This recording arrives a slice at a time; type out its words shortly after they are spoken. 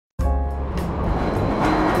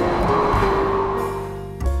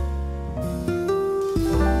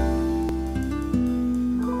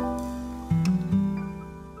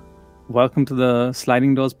welcome to the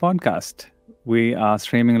Sliding Doors podcast. We are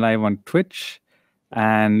streaming live on Twitch,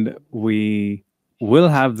 and we will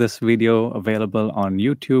have this video available on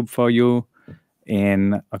YouTube for you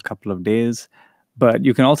in a couple of days. But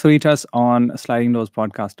you can also reach us on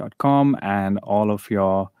slidingdoorspodcast.com and all of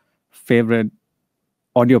your favorite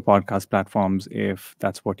audio podcast platforms if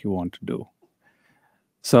that's what you want to do.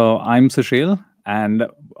 So I'm Susheel, and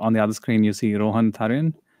on the other screen you see Rohan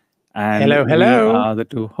Tharin. And hello. we are the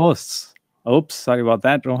two hosts. Oops, sorry about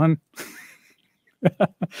that, Rohan.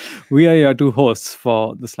 We are your two hosts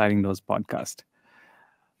for the Sliding Doors podcast.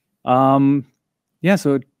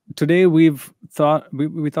 So today we thought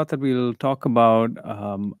that we'll talk about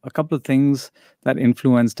a couple of things that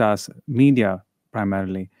influenced us, media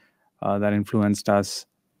primarily, that influenced us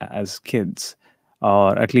as kids,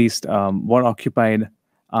 or at least what occupied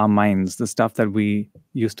our minds, the stuff that we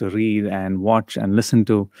used to read and watch and listen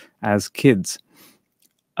to as kids.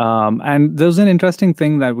 And there's an interesting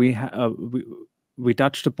thing that we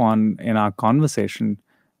touched upon in our conversation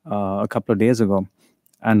a couple of days ago.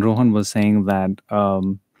 And Rohan was saying that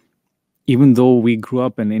even though we grew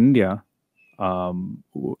up in India,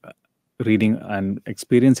 reading and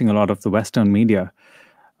experiencing a lot of the Western media,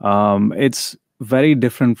 it's very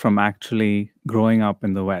different from actually growing up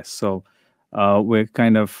in the West. So we're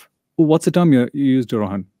kind of, what's the term you used,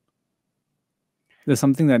 Rohan? There's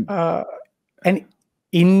something that... and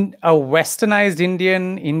in a westernized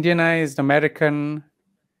Indian, Indianized American...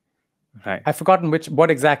 Right. I've forgotten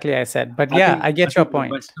what exactly I said, but I get your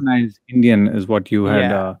point. Westernized Indian is what you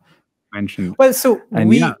had mentioned. Well, so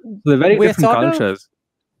they're very different cultures.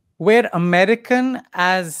 We're American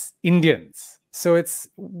as Indians. So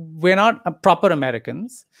we're not proper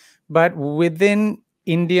Americans, but within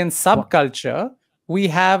Indian subculture, we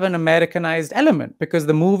have an Americanized element because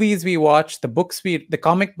the movies we watch, the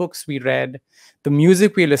comic books we read, the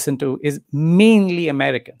music we listen to is mainly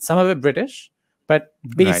American. Some of it British, but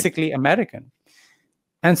basically American.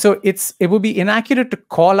 And so it would be inaccurate to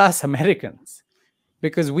call us Americans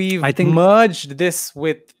because we've merged this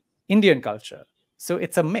with Indian culture. So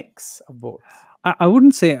it's a mix of both. I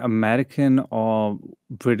wouldn't say American or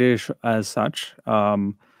British as such.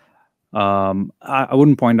 I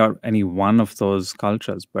wouldn't point out any one of those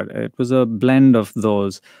cultures, but it was a blend of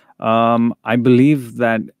those. I believe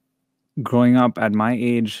that growing up at my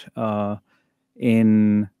age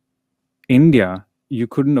in India, you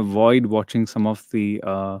couldn't avoid watching some of the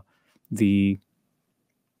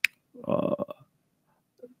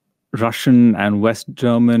Russian and West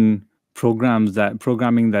German programming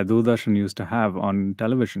that Doordarshan used to have on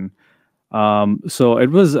television. So it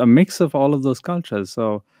was a mix of all of those cultures.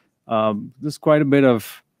 So there's quite a bit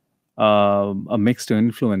of a mix to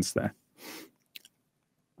influence there.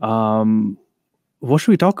 What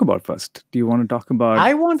should we talk about first? Do you want to talk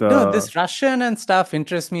about? This Russian and stuff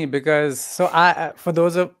interests me because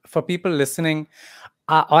for people listening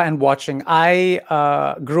and watching,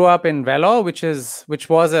 I grew up in Vellore, which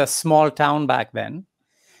was a small town back then,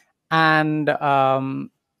 and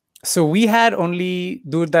so we had only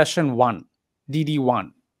Doordarshan 1,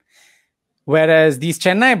 DD1. Whereas these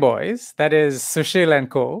Chennai boys, that is Susheel and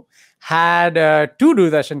co, had 2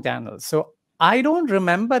 Doordarshan channels. So I don't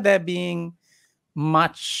remember there being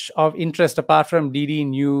much of interest apart from DD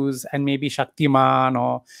News and maybe Shaktiman,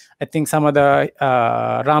 or I think some of the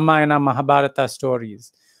Ramayana, Mahabharata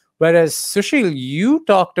stories. Whereas Susheel, you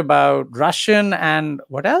talked about Russian and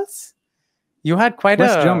what else? You had quite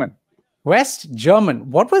German. West German.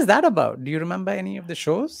 What was that about? Do you remember any of the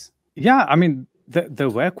shows? Yeah, I mean, there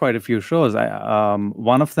were quite a few shows.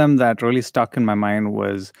 One of them that really stuck in my mind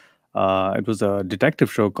was it was a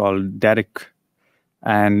detective show called Derek,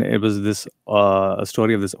 and it was this a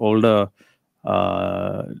story of this older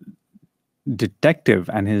detective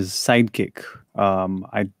and his sidekick.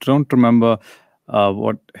 I don't remember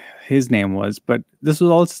what his name was, but this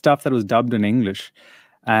was all stuff that was dubbed in English,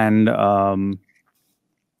 and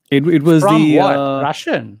it was from what?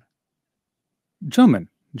 Russian, German.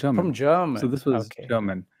 From German. So this was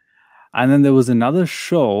German. And then there was another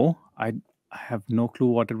show. I have no clue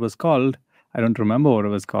what it was called. I don't remember what it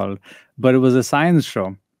was called. But it was a science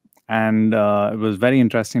show. And it was very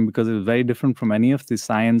interesting because it was very different from any of the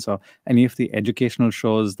science or any of the educational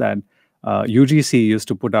shows that UGC used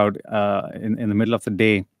to put out in the middle of the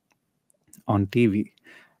day on TV.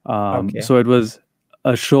 So it was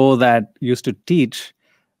a show that used to teach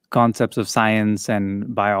concepts of science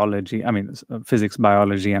and biology, physics,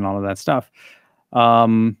 biology, and all of that stuff.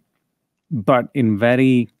 But in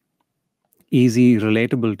very easy,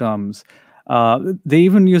 relatable terms. They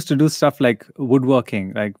even used to do stuff like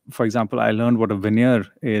woodworking. Like, for example, I learned what a veneer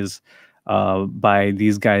is by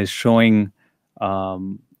these guys showing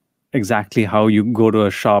exactly how you go to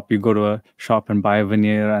a shop. You go to a shop and buy a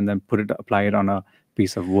veneer and then apply it on a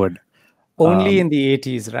piece of wood. Only in the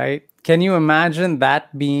 80s, right? Can you imagine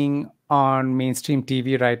that being on mainstream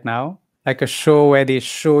TV right now? Like a show where they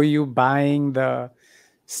show you buying the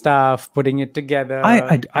stuff, putting it together,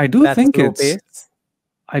 I do that think slow it's pace.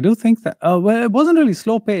 I do think that well, it wasn't really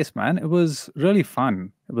slow paced, man. It was really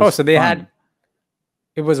fun. It Oh, was so they fun. had,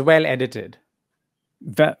 it was well edited.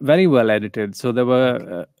 Very well edited. So there were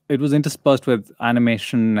Okay. it was interspersed with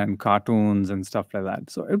animation and cartoons and stuff like that.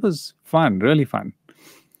 So it was fun, really fun.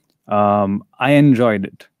 I enjoyed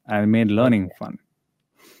it and it made learning Okay. fun.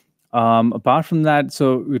 Apart from that,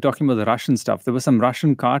 so we're talking about the Russian stuff. There were some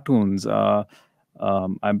Russian cartoons. I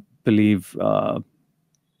believe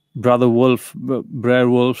Brother Wolf, Brer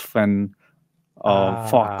Wolf, and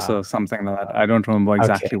Fox Ah, or something like that. I don't remember okay.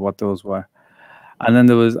 exactly what those were. And then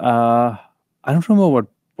there was I don't remember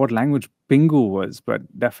what language Pingu was, but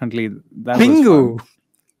definitely that was fun. Pingu.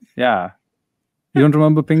 Yeah, you don't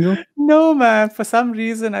remember Pingu? No, man. For some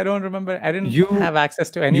reason, I don't remember. I didn't You have access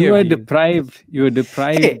to any of these. you were Hey,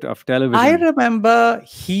 deprived of I television. remember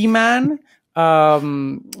He-Man,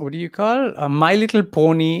 what do you call? My Little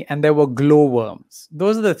Pony, and there were glowworms.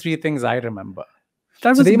 Those are the three things I remember.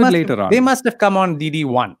 That So was a bit later they on. must have come on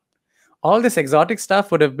DD1. All this exotic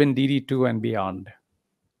stuff would have been DD2 and beyond.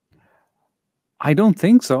 I don't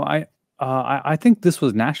think so. I think this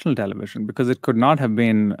was national television because it could not have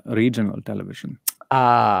been regional television.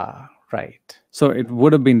 Ah, right. So it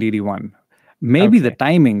would have been DD1. Maybe the Okay.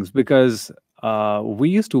 timings, because we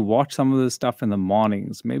used to watch some of this stuff in the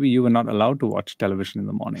mornings. Maybe you were not allowed to watch television in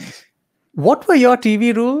the mornings. What were your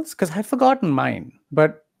TV rules? Because I've forgotten mine.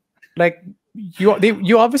 But like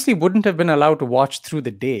you obviously wouldn't have been allowed to watch through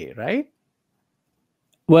the day, right?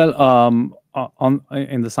 Well, on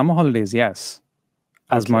in the summer holidays, yes,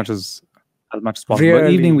 as Okay. much as possible. But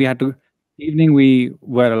Really? evening we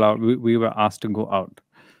were allowed. We were asked to go out.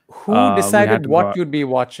 Who We had decided to go what out. you'd be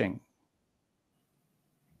watching?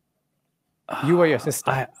 You or your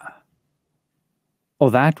sister? I Oh,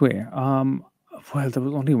 that way. Well, there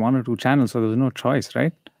was only one or two channels, so there was no choice,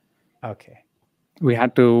 right? Okay. We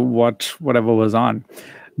had to watch whatever was on.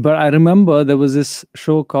 But I remember there was this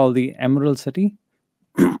show called The Emerald City.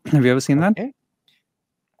 Have you ever seen that? Okay.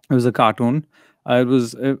 It was a cartoon.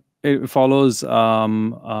 It follows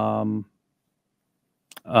I'm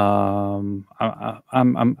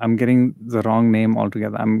getting the wrong name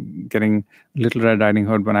altogether. I'm getting Little Red Riding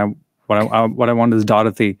Hood when what I want is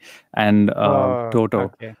Dorothy and Oh, Toto.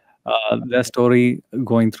 okay. Their story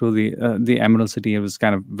going through the Emerald City, it was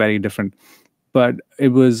kind of very different, but it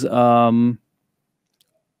was a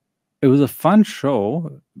fun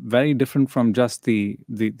show, very different from just the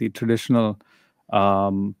traditional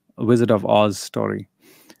Wizard of Oz story.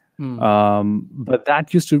 But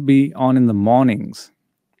that used to be on in the mornings.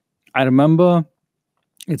 I remember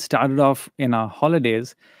it started off in our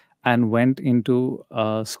holidays and went into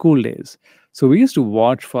school days. So we used to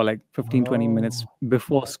watch for like 15-20 minutes Oh.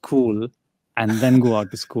 before school and then go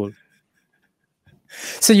out to school.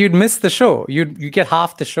 So you'd miss the show. You get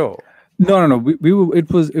half the show. No.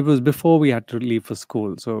 It was before we had to leave for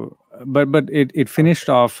school. So, but it finished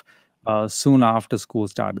off soon after school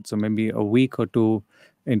started. So maybe a week or two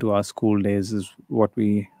into our school days is what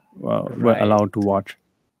we were Right. allowed to watch.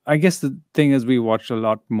 I guess the thing is we watched a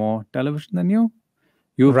lot more television than you.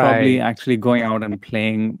 You were probably Right. actually going out and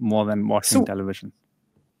playing more than watching So television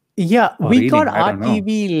yeah, or we got reading. I our don't know.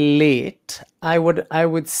 TV late. I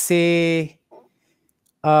would say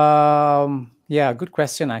yeah, good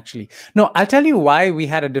question actually. No, I'll tell you why we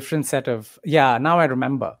had a different set of now I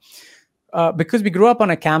remember. Because we grew up on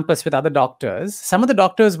a campus with other doctors, some of the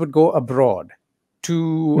doctors would go abroad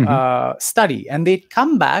to study and they'd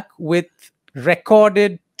come back with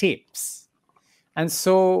recorded tapes. And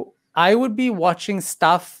so I would be watching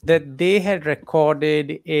stuff that they had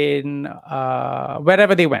recorded in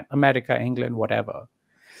wherever they went, America, England, whatever.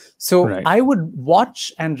 So Right. I would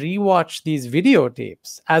watch and rewatch these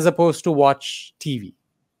videotapes as opposed to watch TV.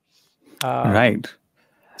 Right.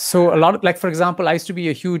 So a lot of, like, for example, I used to be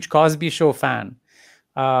a huge Cosby Show fan.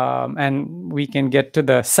 And we can get to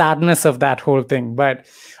the sadness of that whole thing. But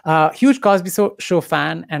huge Cosby Show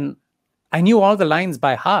fan, and I knew all the lines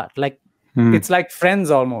by heart. Like it's like Friends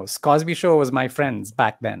almost. Cosby Show was my Friends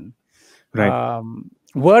back then, Right.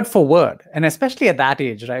 word for word. And especially at that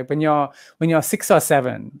age, right? When you're 6 or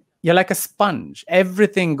 7, you're like a sponge.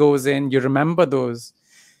 Everything goes in. You remember those.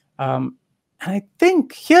 And I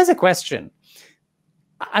think here's a question.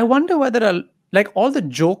 I wonder whether like all the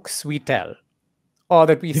jokes we tell or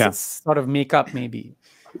that we Yeah. sort of make up maybe,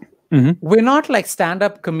 Mhm. we're not like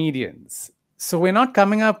stand-up comedians. So we're not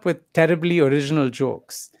coming up with terribly original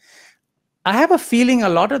jokes. I have a feeling a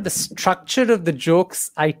lot of the structure of the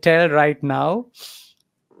jokes I tell right now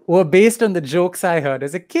were based on the jokes I heard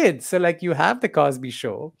as a kid. So, like, you have the Cosby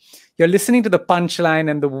Show, you're listening to the punchline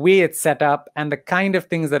and the way it's set up and the kind of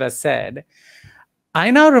things that are said. I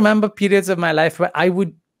now remember periods of my life where I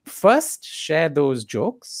would first share those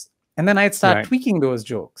jokes and then I'd start Right. tweaking those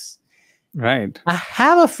jokes. Right. I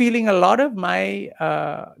have a feeling a lot of my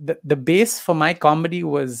the base for my comedy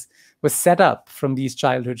was set up from these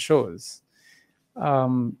childhood shows.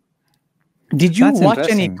 Did you That's watch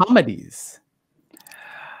any interesting. comedies?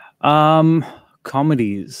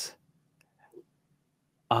 Comedies.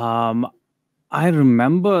 I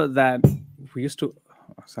remember that we used to.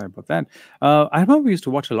 Sorry about that. I remember we used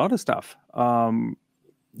to watch a lot of stuff.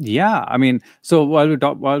 Yeah, I mean, so while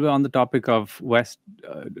we're on the topic of West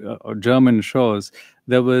or German shows,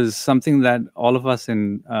 there was something that all of us I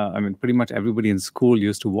mean, pretty much everybody in school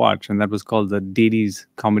used to watch, and that was called the Didi's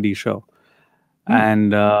Comedy Show.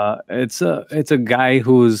 And it's a guy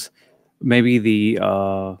who's maybe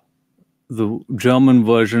the German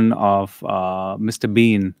version of Mr.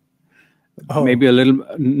 Bean. Oh, Maybe a little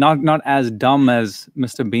not as dumb as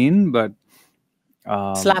Mr. Bean, but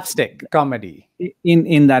slapstick comedy.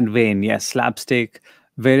 in that vein, yes, slapstick,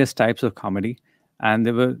 various types of comedy, and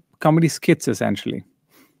they were comedy skits essentially.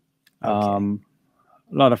 A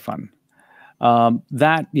lot of fun.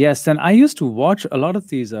 That yes, and I used to watch a lot of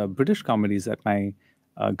these British comedies that my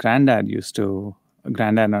granddad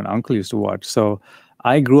and uncle used to watch. So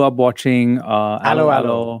I grew up watching Allo Allo.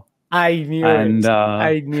 Allo I knew and it.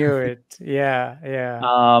 I knew it. Yeah,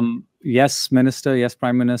 yeah. Yes Minister, Yes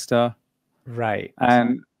Prime Minister, Right.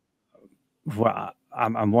 and well,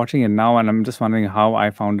 I'm watching it now, and I'm just wondering how I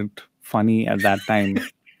found it funny at that time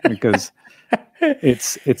because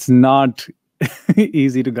it's not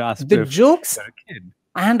easy to grasp The if jokes you're a kid.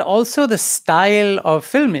 and also the style of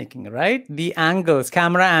filmmaking, right? The angles,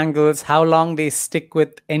 camera angles, how long they stick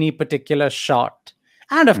with any particular shot.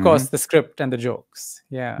 And of course, the script and the jokes.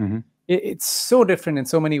 Yeah. It's so different in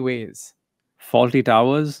so many ways. Faulty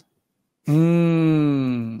Towers.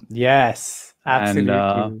 Yes,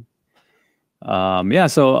 absolutely. And yeah,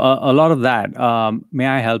 so a lot of that. May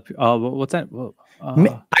I help? What's that?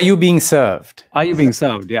 Are you being served? Are you being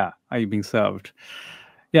served? Yeah, are you being served?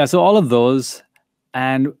 Yeah, so all of those,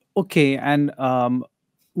 and okay, and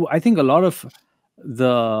I think a lot of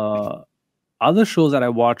the other shows that I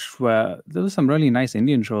watched there was some really nice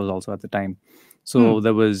Indian shows also at the time. So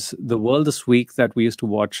there was The World This Week that we used to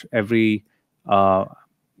watch every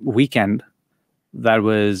weekend. That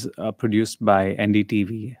was produced by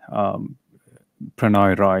NDTV,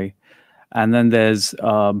 Pranoy Roy. And then there's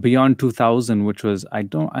Beyond 2000, which was I'm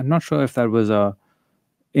not sure if that was a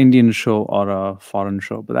Indian show or a foreign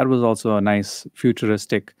show, but that was also a nice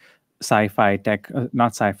futuristic sci-fi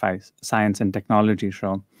not sci-fi, science and technology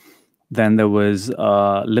show. Then there was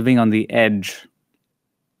Living on the Edge,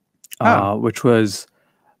 which was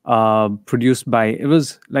produced by, it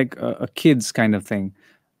was like a kids kind of thing,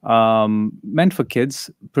 meant for kids,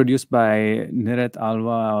 produced by Nitin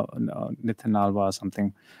Alva or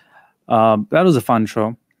something. That was a fun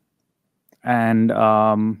show. And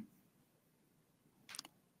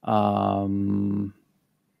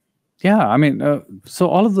yeah, I mean, so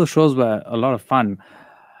all of those shows were a lot of fun.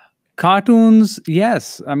 Cartoons,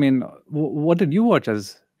 yes. I mean, what did you watch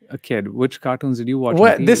as a kid? Which cartoons did you watch on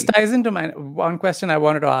TV? This ties into my one question I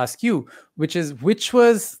wanted to ask you, which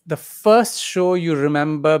was the first show you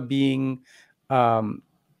remember being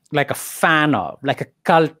like a fan of, like a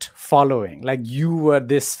cult following, like you were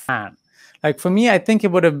this fan? Like for me, I think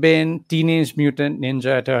it would have been Teenage Mutant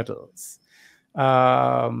Ninja Turtles.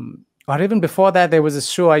 Or even before that, there was a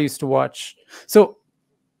show I used to watch. So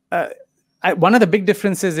one of the big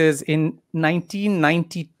differences is in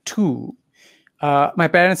 1992, my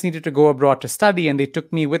parents needed to go abroad to study, and they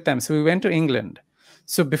took me with them. So we went to England.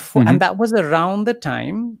 So before, and that was around the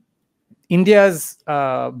time India's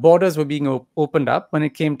borders were being opened up when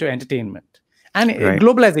it came to entertainment and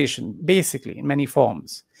globalization, basically in many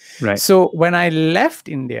forms. Right. So when I left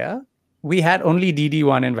India, we had only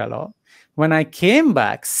DD1 in Vellore. When I came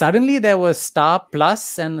back, suddenly there was Star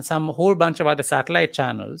Plus and some whole bunch of other satellite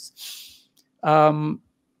channels,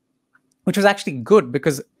 which was actually good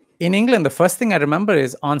because in England, the first thing I remember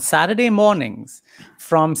is on Saturday mornings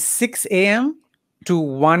from 6 a.m. to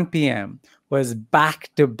 1 p.m. was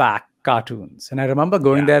back-to-back cartoons. And I remember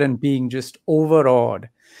going there and being just overawed.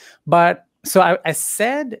 But so I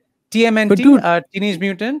said TMNT, Teenage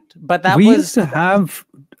Mutant, but that we used to have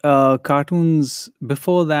cartoons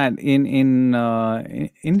before that in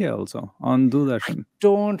India also on Doordarshan.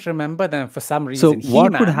 Don't remember them for some So reason.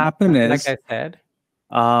 what would He-Man, happen like is, I said.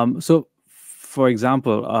 so for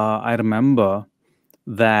example, I remember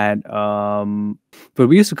that but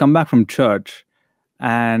we used to come back from church,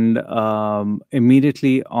 and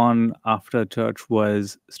immediately on after church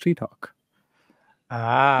was Street Talk.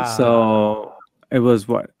 Ah. So it was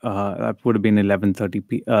what that would have been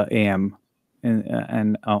 11:30 a.m.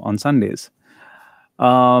 and on Sundays.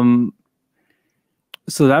 Um,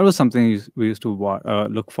 so that was something we used to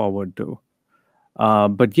look forward to.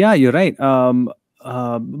 But yeah, you're right.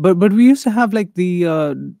 But we used to have like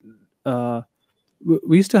uh,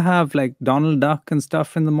 we used to have like Donald Duck and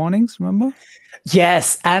stuff in the mornings. Remember?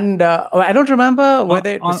 Yes, and I don't remember On,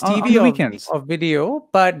 whether it was on TV the weekends. or video,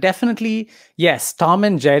 but definitely yes, Tom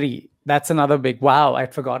and Jerry. That's another big wow.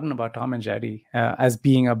 I'd forgotten about Tom and Jerry as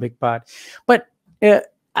being a big part. But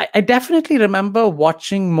I definitely remember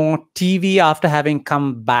watching more TV after having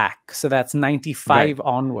come back. So that's 95 Right.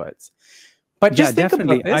 onwards. But Yeah, just think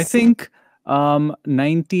definitely. about this. I think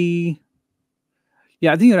 90.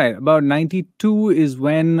 Yeah, I think you're right. About 92 is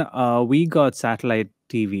when we got satellite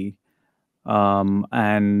TV.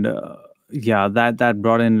 And yeah, that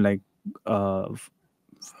brought in like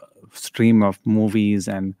stream of movies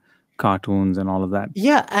and cartoons and all of that.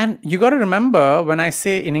 Yeah, and you got to remember when I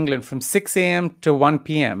say in England from 6 a.m. to 1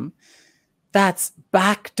 p.m., that's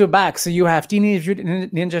back to back. So you have Teenage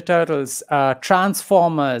Mutant Ninja Turtles,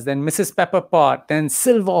 Transformers, then Mrs. Pepperpot, then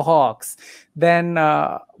Silverhawks, then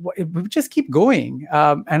we just keep going.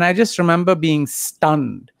 And I just remember being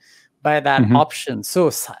stunned by that option. So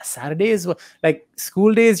Saturdays, like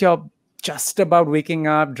school days, you're just about waking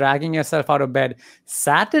up, dragging yourself out of bed.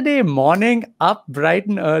 Saturday morning, up bright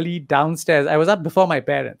and early downstairs. I was up before my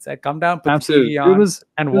parents. I'd come down, put Absolutely. the TV on,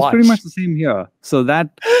 and it was watch. pretty much the same here. So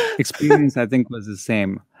that experience, I think, was the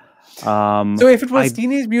same. So if it was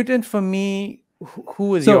Teenage Mutant for me, who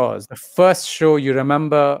was yours? The first show you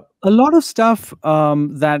remember? A lot of stuff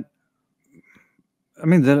that, I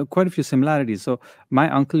mean, there are quite a few similarities. So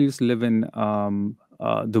my uncle used to live in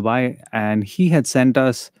Dubai, and he had sent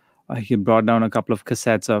us, he brought down a couple of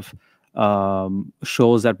cassettes of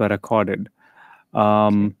shows that were recorded.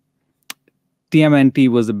 TMNT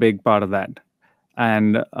was a big part of that.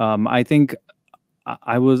 And I think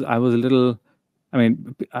I was a little, I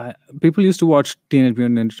mean, people used to watch Teenage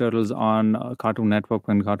Mutant Ninja Turtles on Cartoon Network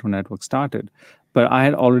when Cartoon Network started, but I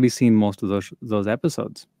had already seen most of those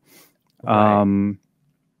episodes. Right.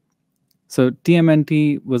 So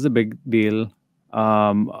TMNT was a big deal,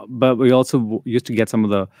 but we also used to get some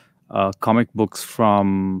of the comic books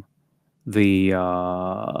from the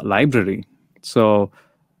library. So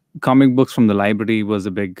comic books from the library was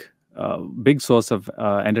a big source of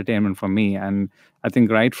entertainment for me. And I think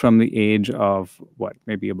right from the age of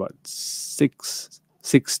maybe about six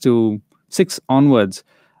onwards,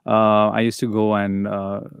 I used to go and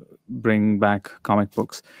bring back comic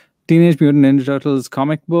books. Teenage Mutant Ninja Turtles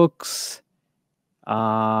comic books,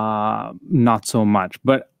 not so much.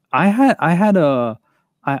 But I had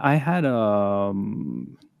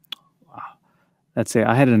let's say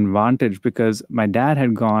I had an advantage because my dad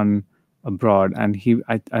had gone abroad, and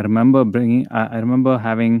I remember I remember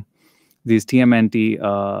having these TMNT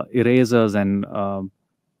erasers and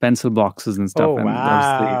pencil boxes and stuff. Oh, and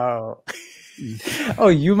wow. Oh,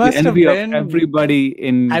 you must have envy been. of everybody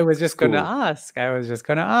in I was just going to ask.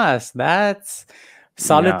 That's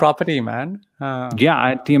solid property, man. Yeah, I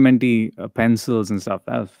had TMNT pencils and stuff.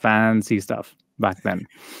 That was fancy stuff back then.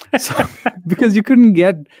 So, because you couldn't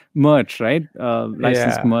get merch, right?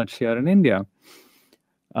 Licensed merch here in India.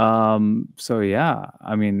 So yeah,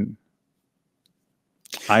 I mean,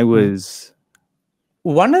 I was.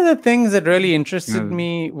 One of the things that really interested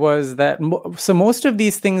me was that so most of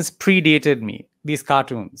these things predated me, these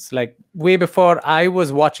cartoons, like way before I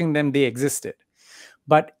was watching them, they existed.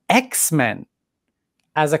 But X-Men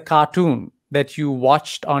as a cartoon that you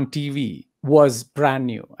watched on TV was brand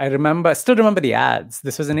new. Still remember the ads.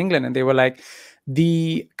 This was in England, and they were like,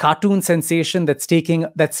 the cartoon sensation that's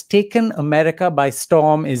taken America by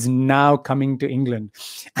storm is now coming to England.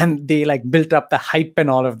 And they like built up the hype and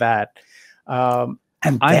all of that.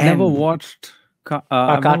 And I never watched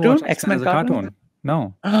a cartoon, X-Men cartoon.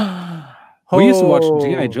 No. We used to watch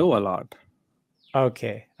G.I. Joe a lot.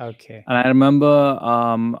 Okay. And I remember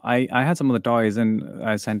I had some of the toys, and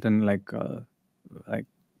I sent in like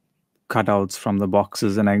cutouts from the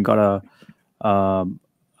boxes, and I got a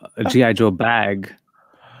G.I. Joe bag,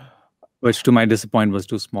 which to my disappointment was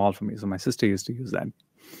too small for me. So my sister used to use that.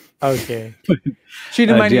 Okay. She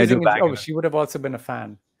didn't mind using it. Oh, she would have also been a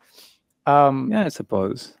fan. Yeah, I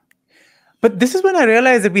suppose. But this is when I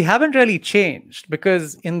realized that we haven't really changed,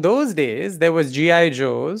 because in those days there was GI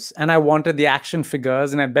Joes and I wanted the action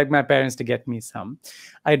figures and I begged my parents to get me some.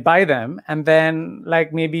 I'd buy them, and then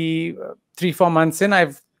like maybe 3-4 months in,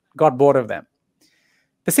 I've got bored of them.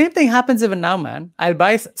 The same thing happens even now, man. I'll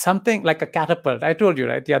buy something like a catapult. I told you,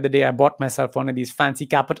 right? The other day I bought myself one of these fancy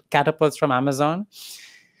catapults from Amazon.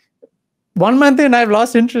 1 month in, I've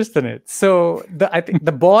lost interest in it. So I think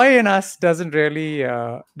the boy in us doesn't really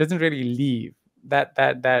leave that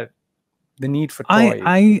the need for toys.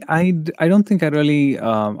 I don't think I really,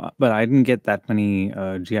 but I didn't get that many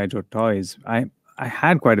GI Joe toys. I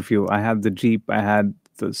had quite a few. I had the Jeep. I had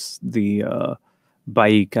the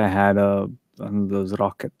bike. I had one of those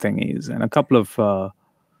rocket thingies, and a couple of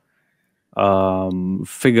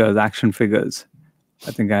figures, action figures.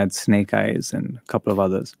 I think I had Snake Eyes and a couple of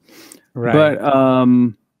others. Right. But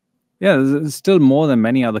yeah, there's still more than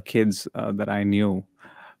many other kids that I knew.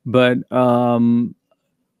 But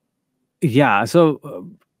yeah, so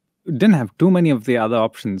didn't have too many of the other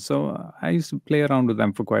options. So I used to play around with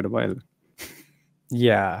them for quite a while.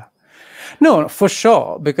 Yeah. No, for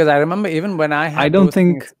sure. Because I remember even when I had I don't those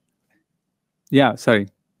think. things, Yeah, sorry.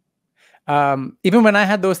 even when I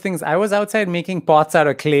had those things, I was outside making pots out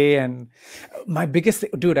of clay. And my biggest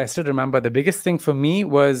dude, I still remember the biggest thing for me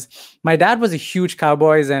was my dad was a huge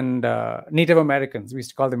Cowboys and Native Americans. We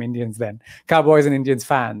used to call them Indians then, Cowboys and Indians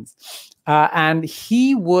fans. And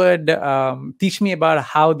he would teach me about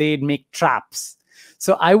how they'd make traps.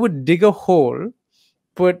 So I would dig a hole,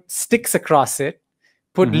 put sticks across it,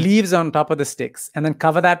 put leaves on top of the sticks, and then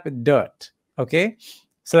cover that with dirt. Okay.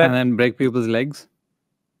 So that, And then break people's legs.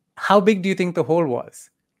 how big do you think the hole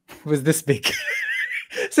was? It was this big.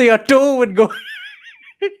 So your toe would go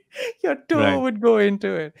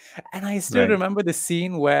into it. And I still remember the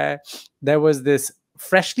scene where there was this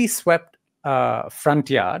freshly swept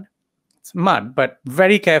front yard. It's mud, but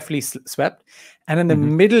very carefully swept. And in the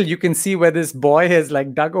middle, you can see where this boy has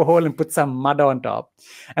like dug a hole and put some mud on top.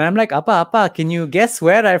 And I'm like, Appa, can you guess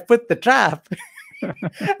where I put the trap?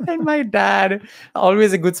 And my dad,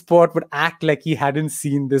 always a good sport, would act like he hadn't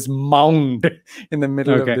seen this mound in the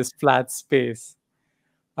middle of this flat space.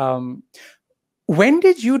 When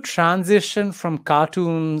did you transition from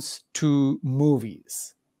cartoons to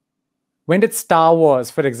movies? When did Star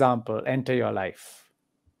Wars, for example, enter your life?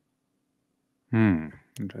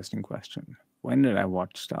 Interesting question. When did I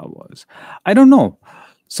watch Star Wars? I don't know.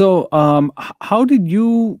 So, how did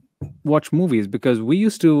you watch movies? Because we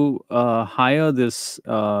used to hire this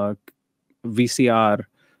VCR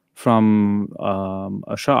from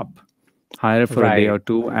a shop, hire it for a day or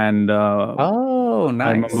two, and oh, nice.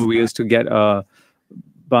 I remember we used to get a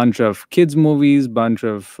bunch of kids movies, bunch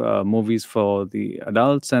of movies for the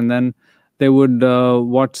adults, and then they would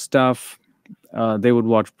watch stuff. They would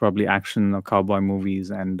watch probably action or cowboy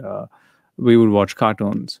movies, and we would watch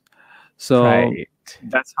cartoons. So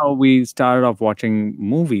that's how we started off watching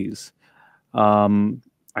movies.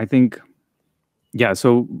 I think, yeah.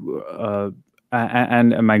 So,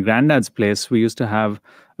 and at my granddad's place, we used to have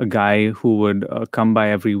a guy who would come by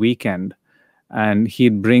every weekend, and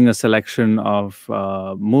he'd bring a selection of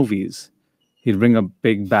movies. He'd bring a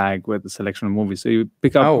big bag with a selection of movies. So you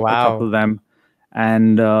pick up a couple of them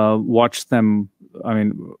and watch them. I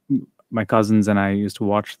mean, my cousins and I used to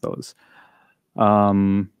watch those.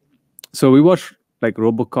 So we watched like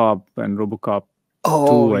Robocop and Robocop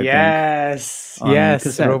 2, I yes, think, yes,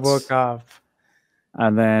 cassettes. Robocop.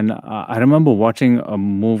 And then I remember watching a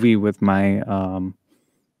movie with my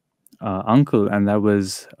uncle, and that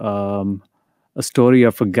was a story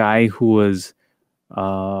of a guy who was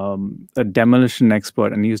a demolition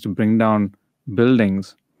expert, and he used to bring down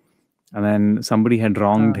buildings. And then somebody had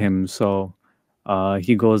wronged him, so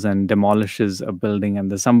he goes and demolishes a building.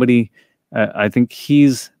 And there's somebody, I think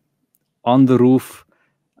he's on the roof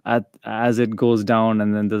as it goes down,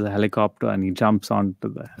 and then there's a helicopter, and he jumps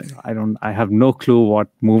onto the. I have no clue what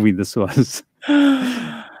movie this was.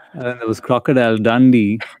 And then there was Crocodile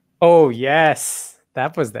Dundee. Oh yes,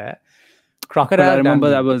 that was there. Crocodile. But I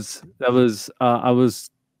remember Dundee.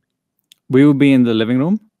 We would be in the living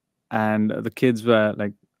room, and the kids were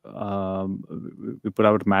like, we put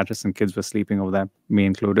out a mattress and kids were sleeping over there, me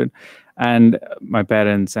included, and my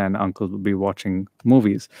parents and uncles would be watching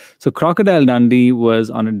movies. So Crocodile Dundee was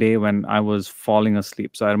on a day when I was falling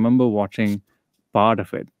asleep. So I remember watching part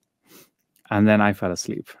of it, and then I fell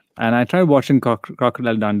asleep. And I tried watching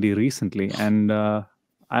Crocodile Dundee recently, and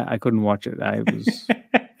I couldn't watch it. I was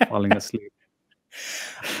falling asleep.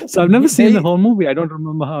 So I've never seen the They, whole movie. I don't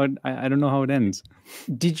remember how it, I don't know how it ends.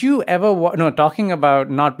 did you ever no, talking about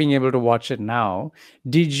not being able to watch it now,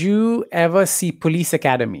 did you ever see Police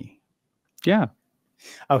Academy? Yeah.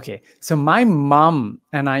 Okay, so my mom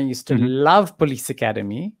and I used to Hmm. love Police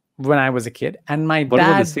Academy when I was a kid, and my What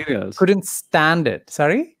about the dad serials? couldn't stand it.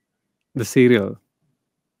 Sorry? The serial.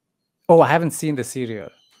 Oh, I haven't seen the serial.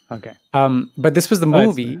 Okay. But this was the Oh,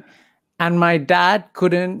 it's movie, and my dad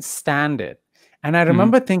couldn't stand it. And I Mhm.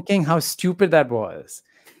 remember thinking how stupid that was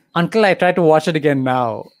until I tried to watch it again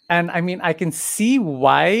now. And I mean, I can see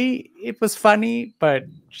why it was funny, but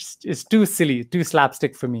it's too silly, too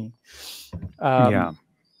slapstick for me. Yeah.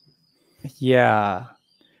 Yeah.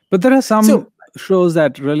 But there are some So, shows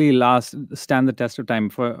that really stand the test of time.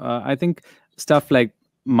 For I think stuff like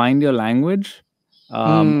Mind Your Language,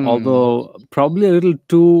 mm, although probably a little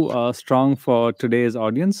too strong for today's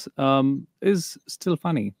audience, is still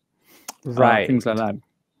funny. Things like right. that.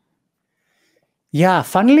 Yeah.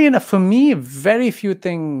 Funnily enough, for me, very few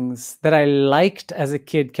things that I liked as a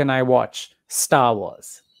kid can I watch. Star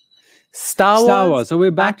Wars. Star Star Wars, Wars. So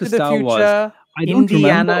we're back Back to to the Star Wars. Future, I don't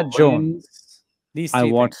remember Indiana when Jones. These I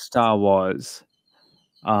three watched things. Star Wars.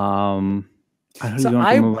 Um, I really So don't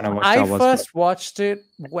I remember when I watched I Star Wars. first watched it,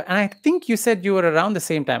 and I think you said you were around the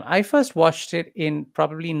same time. I first watched it in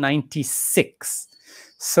probably 96.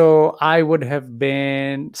 So I would have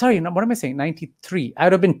been, sorry, no, what am I saying? 93. I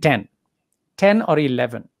would have been 10 or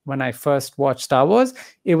 11 when I first watched Star Wars.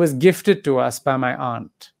 It was gifted to us by my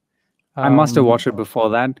aunt. I must have Um, watched it before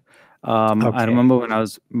that. I okay. remember when I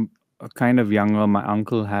was kind of younger, my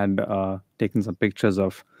uncle had taken some pictures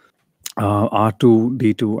of R2,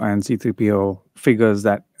 D2, and C3PO figures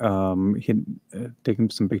that he'd taken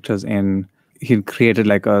some pictures in. He'd created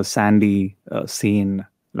like a sandy scene,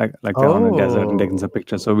 like they're on a desert and taking some Oh,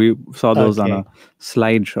 pictures. So we saw those on a okay.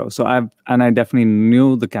 slideshow. So I definitely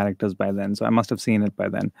knew the characters by then. So I must have seen it by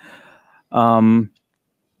then.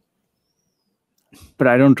 But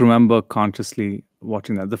I don't remember consciously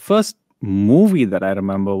watching that. The first movie that I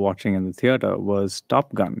remember watching in the theater was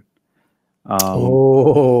Top Gun.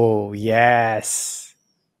 Oh, yes.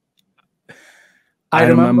 I I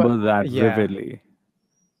remember. remember that Yeah. vividly.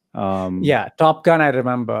 Um, Yeah. Top Gun, I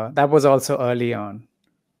remember. That was also early on.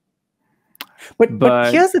 But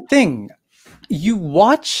but here's the thing. You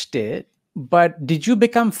watched it, but did you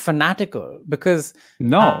become fanatical? Because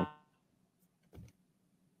no,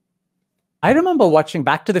 I remember watching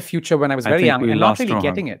Back to the Future when I was I very think young we and not lost really Rohan.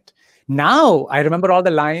 getting it. Now I remember all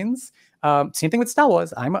the lines. Same thing with Star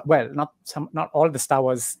Wars. Not all the Star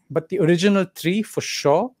Wars, but the original three for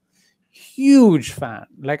sure. Huge fan.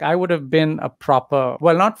 Like I would have been a proper,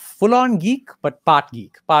 well, not full-on geek, but part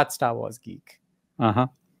Star Wars geek. Uh-huh.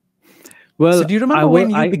 So Well, do you remember when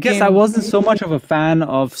you I guess I became wasn't so much of a fan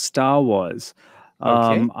of Star Wars.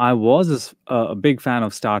 okay? I was a big fan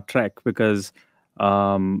of Star Trek because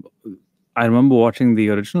um, I remember watching the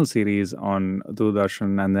original series on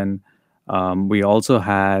Doordarshan, and then we also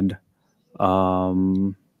had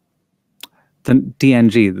um, the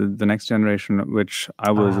TNG, the Next Generation, which I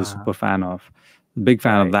was a Ah, super fan of, big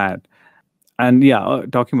fan of right. that. And yeah,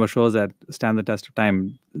 talking about shows that stand the test of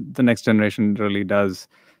time, the Next Generation really does.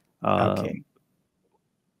 Uh, Okay.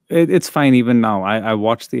 it's fine even now. I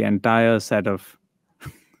watched the entire set of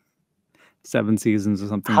 7 seasons or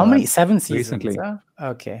something How like many? that 7 seasons? recently. Huh?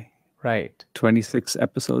 Okay. Right. 26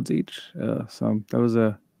 episodes each. So that was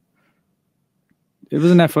it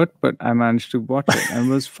was an effort, but I managed to watch it, and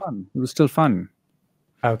it was fun. It was still fun.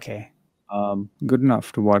 Okay. Good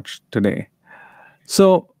enough to watch today.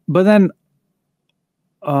 So, but then,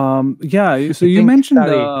 yeah. So I you think, mentioned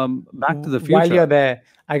sorry, Back to the while Future. you're there,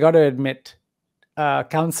 I got to admit,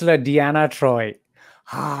 Counselor Deanna Troy.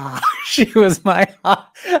 She was my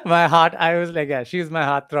heart. I was like, yeah, she was my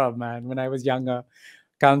heartthrob, man, when I was younger.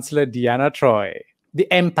 Counselor Deanna Troy, the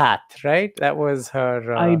empath, right? That was I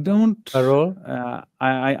her don't. her role.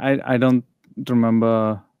 I don't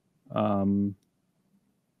remember. Um,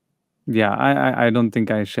 yeah, I don't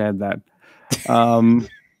think I shared that. Um,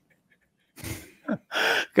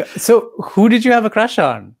 So, who did you have a crush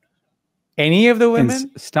on? Any of the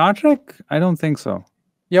women? Star Trek, I don't think so.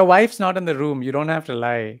 Your wife's not in the room. You don't have to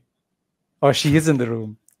lie. Or she is in the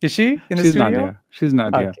room. Is she in the She's not studio? here. She's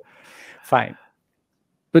not here. Okay, fine.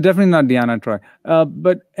 But definitely not Deanna Troy.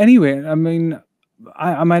 But anyway, I mean,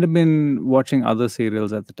 I might have been watching other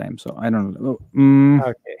serials at the time, so I don't know.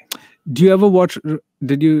 Okay. Do you ever watch?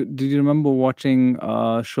 Did you remember watching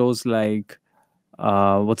shows like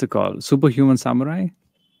what's it called, Superhuman Samurai?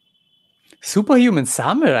 Superhuman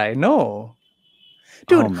Samurai? No.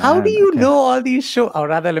 Oh Dude, how do man, you okay. know all these shows? Or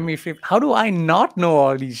rather, let me frame, how do I not know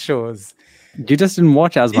all these shows? You just didn't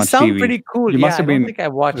watch as These much sound TV. pretty cool. You must Yeah, I have don't been think I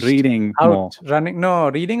watched reading more,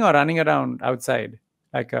 reading or running around outside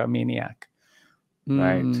like a maniac.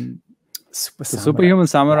 right? Super So Samurai. Superhuman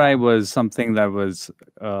Samurai was something that was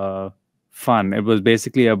fun. It was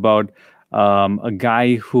basically about a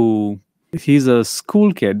guy who he's a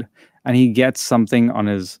school kid and he gets something on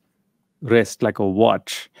his wrist like a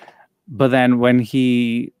watch, but then when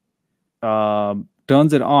he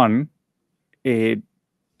turns it on, it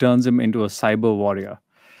turns him into a cyber warrior.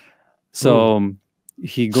 Ooh, So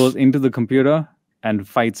he goes into the computer and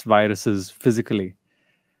fights viruses physically.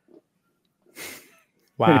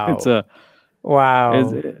 It's wow. a Wow.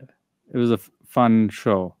 it was a fun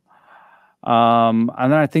show. And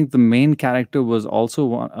then I think the main character was also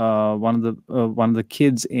one of the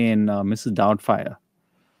kids in Mrs. Doubtfire.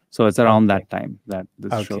 So it's around Okay. that time that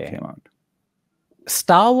this show Okay. came out.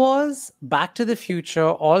 Star Wars, Back to the Future,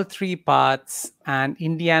 all three parts, and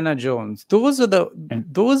Indiana Jones. And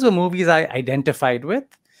Those were movies I identified with.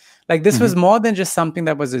 Like this was mhm. more than just something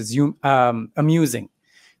that was amusing.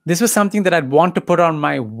 This was something that I'd want to put on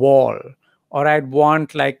my wall, or I'd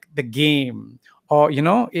want like the game, or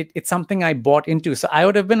it's something I bought into. So I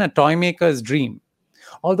would have been a toy maker's dream.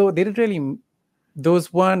 Although they didn't really,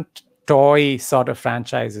 those weren't toy sort of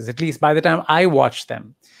franchises. At least by the time I watched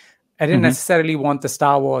them, I didn't Mhm. necessarily want the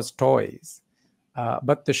Star Wars toys,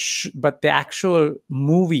 but the actual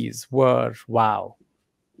movies were wow,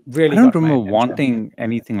 I really don't got my remember attention. wanting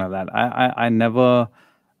anything like that. I never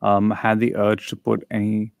had the urge to put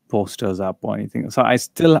any posters up or anything. So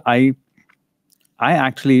I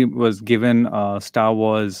actually was given Star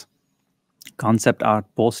Wars concept art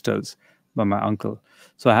posters by my uncle.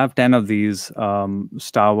 So I have 10 of these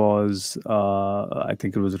Star Wars, I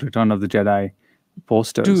think it was Return of the Jedi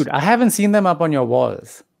posters. Dude, I haven't seen them up on your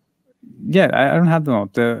walls. Yeah, I don't have them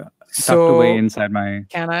out. They're tucked away So inside my.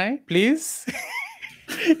 can I please?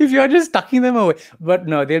 If you're just tucking them away, but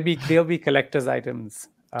no, they'll be collector's items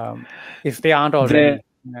if they aren't They're, already.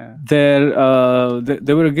 Yeah.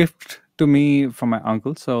 they were a gift to me from my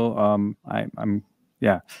uncle. So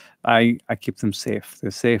yeah, I keep them safe.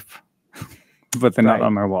 They're safe, but they're not Right.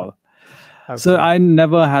 on my wall. So Okay. I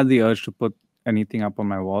never had the urge to put anything up on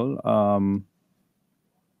my wall.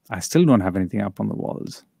 I still don't have anything up on the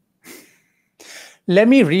walls. Let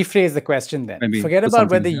me rephrase the question then. Maybe Forget put about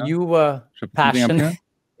something whether here. you were Should I put something up passionate. here?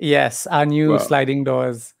 Yes, our new Well, sliding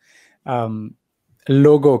doors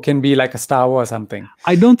logo can be like a Star Wars something.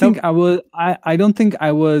 I don't No, think I was. I don't think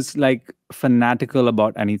I was like fanatical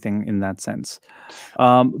about anything in that sense.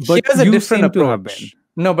 But here's a you different seem to have been. approach.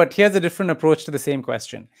 No, but here's a different approach to the same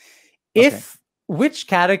question. Okay.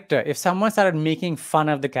 If someone started making fun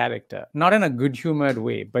of the character, not in a good humored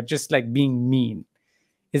way, but just like being mean,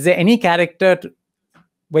 is there any character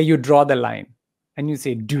where you draw the line and you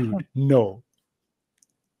say, dude, no?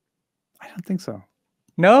 I don't think so.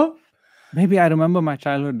 No? Maybe I remember my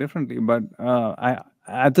childhood differently, but I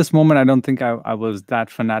at this moment I don't think I was that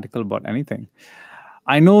fanatical about anything.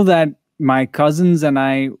 I know that my cousins and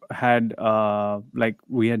I had like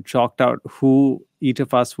we had chalked out who each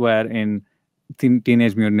of us were in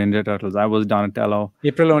Teenage Mutant Ninja Turtles. I was Donatello.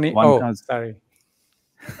 April O'Neil. One Oh, cousin. sorry.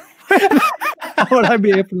 How would I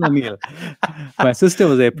be April O'Neil? My sister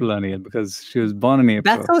was April O'Neil because she was born in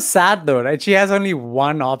That's April. so sad though, right? She has only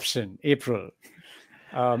one option, April.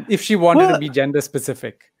 If she wanted to Well, be gender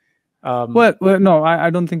specific. well, no, I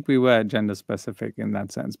don't think we were gender specific in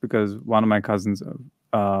that sense because one of my cousins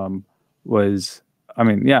was, I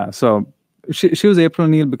mean, yeah. So she was April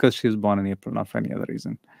O'Neil because she was born in April, not for any other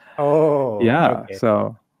reason. Oh, Yeah. okay.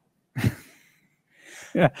 So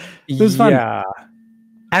yeah, it was fun. Yeah.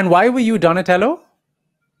 And why were you Donatello?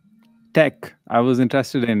 Tech. I was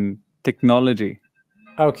interested in technology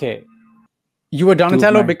Okay. You were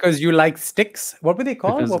Donatello my- because you like sticks. What were they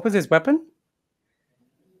called? because What was his weapon?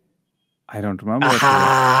 I don't remember. What it was.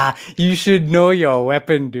 Ah, you should know your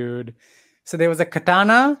weapon, dude. So there was a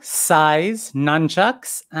katana, sais,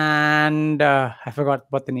 nunchucks, and I forgot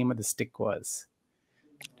what the name of the stick was.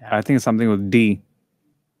 I think it's something with D,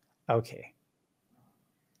 Okay.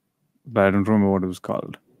 but I don't remember what it was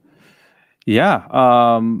called. Yeah,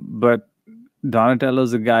 but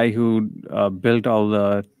Donatello's the guy who built all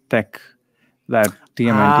the tech that TMNT used.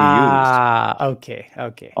 Ah, okay,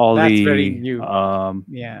 okay. All That's the very new.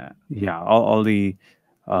 yeah, Yeah. all the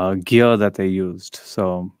gear that they used.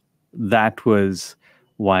 So that was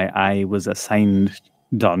why I was assigned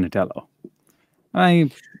Donatello. I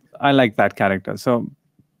like that character. So,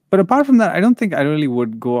 but apart from that, I don't think I really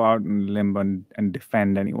would go out and limb and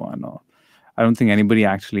defend anyone, or I don't think anybody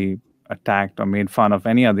actually attacked or made fun of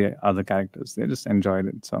any of the other characters. They just enjoyed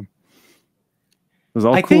it. So was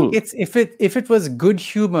all I think cool. it's if it was good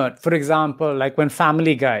humor, for example, like when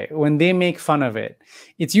Family Guy, when they make fun of it,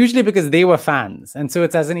 it's usually because they were fans, and so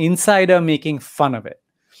it's as an insider making fun of it.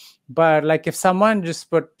 But like if someone just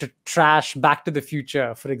put to trash Back to the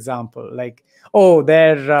Future, for example, like, oh,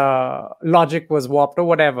 their logic was warped or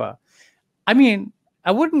whatever, I mean,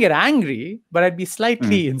 I wouldn't get angry, but I'd be Mm,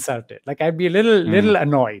 slightly insulted. Like I'd be a little mm.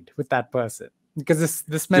 annoyed with that person because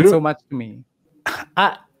this Do meant you- so much to me.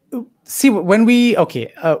 I, see when we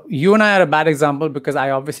okay, you and I are a bad example because I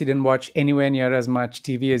obviously didn't watch anywhere near as much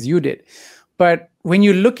TV as you did. But when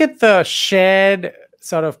you look at the shared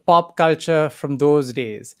sort of pop culture from those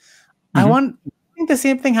days, Mhm. I think the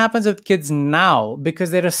same thing happens with kids now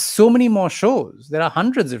because there are so many more shows. There are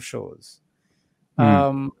hundreds of shows. Mm.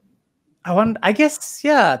 Um, I guess,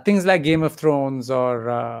 yeah, things like Game of Thrones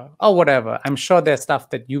or whatever. I'm sure there's stuff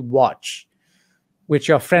that you watch, which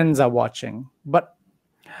your friends are watching, but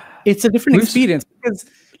it's a different We've s- experience because,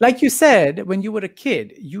 like you said, when you were a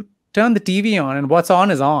kid, you turn the TV on and what's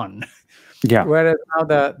on is on. yeah, Whereas now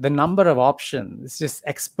the number of options is just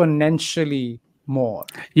exponentially more.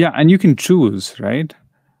 yeah, and you can choose, right?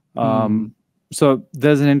 Hmm. So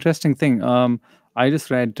there's an interesting thing. I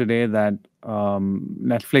just read today that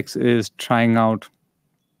Netflix is trying out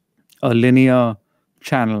a linear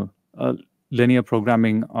channel, linear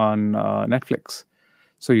programming on Netflix.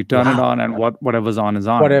 So you turn it Wow. on, and whatever's on is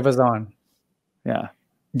on. Whatever's on. Yeah,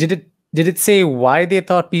 Did it say why they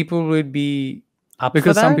thought people would be up for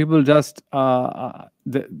because some that? people just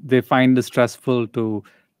they find it stressful to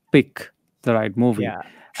pick the right movie, Yeah,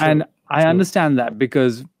 and true, I true. understand that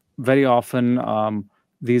because very often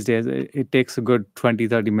these days it takes a good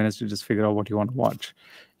 20-30 minutes to just figure out what you want to watch.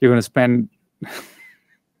 You're going to spend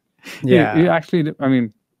you Yeah. actually, I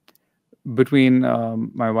mean, between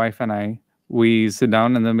my wife and I, we sit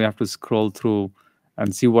down and then we have to scroll through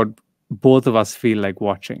and see what both of us feel like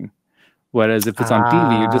watching. Whereas if it's on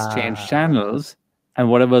TV, you just change Ah, channels and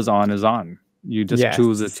whatever's on is on. You just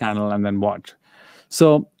choose a yes. channel and then watch.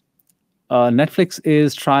 So Netflix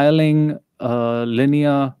is trialing a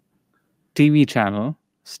linear TV channel,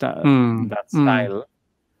 Hmm. that Hmm. style,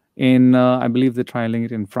 in, I believe they're trialing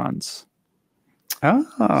it in France. So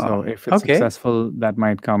Oh, if it's okay. successful, that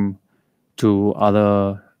might come to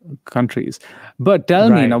other countries. But tell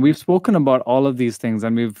me now, Right. we've spoken about all of these things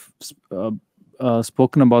and we've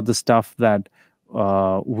spoken about the stuff that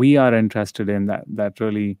we are interested in that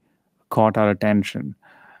really caught our attention.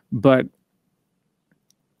 But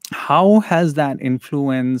how has that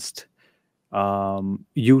influenced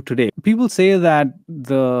you today? People say that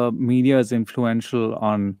the media is influential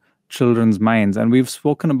on children's minds, and we've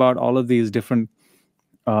spoken about all of these different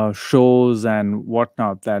shows and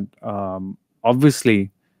whatnot that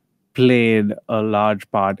obviously played a large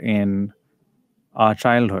part in our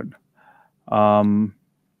childhood. Um,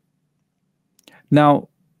 Now,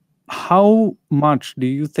 how much do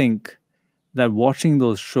you think that watching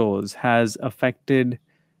those shows has affected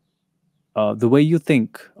the way you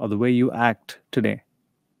think or the way you act today?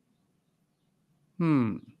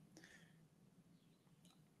 Hmm.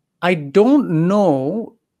 I don't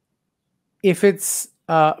know if it's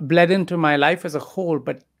bled into my life as a whole,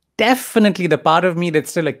 but definitely the part of me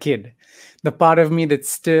that's still a kid, the part of me that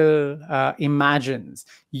still imagines,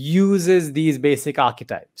 uses these basic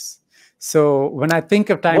archetypes. So when I think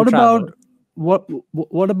of time What about travel,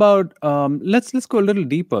 what about let's go a little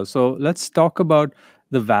deeper. So let's talk about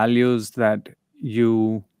the values that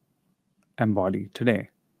you embody today.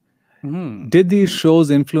 hmm, Did these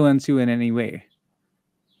shows influence you in any way?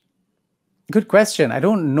 good question. I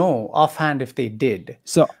don't know offhand if they did.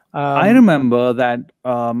 So I Um, remember that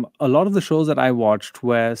a lot of the shows that I watched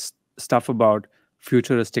were stuff about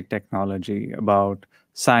futuristic technology, about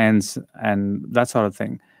science, and that sort of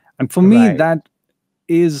thing. And for me, right. that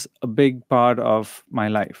is a big part of my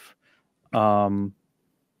life. Um,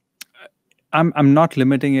 I'm not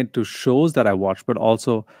limiting it to shows that I watch, but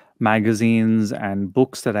also magazines and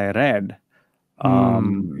books that I read.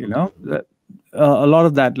 Hmm. A lot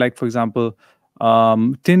of that, like for example,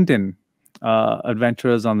 Tintin,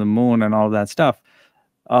 Adventurers on the Moon, and all that stuff.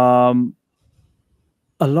 Um,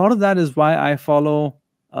 a lot of that is why I follow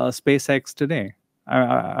SpaceX today.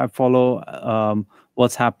 I follow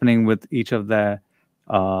what's happening with each of their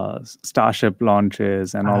Starship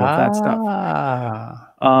launches and all of that stuff.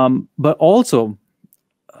 Ah. But also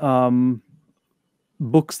um,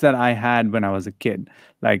 books that I had when I was a kid,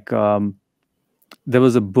 like there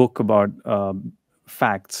was a book about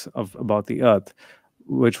facts about the Earth,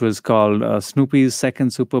 which was called Snoopy's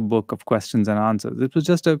Second Super Book of Questions and Answers. It was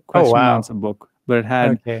just a Oh, question and wow. answer book, but it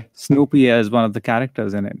had Okay. Snoopy as one of the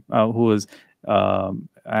characters in it, who was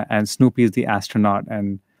and Snoopy is the astronaut,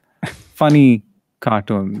 and funny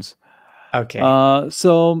cartoons. Okay.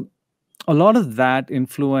 So a lot of that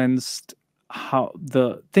influenced how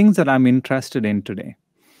the things that I'm interested in today.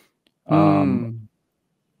 Um, Hmm.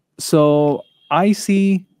 so I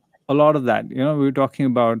see a lot of that. We were talking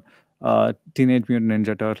about Teenage Mutant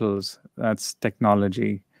Ninja Turtles. That's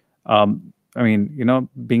technology. I mean,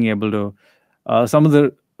 being able to. Some of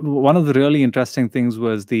the One of the really interesting things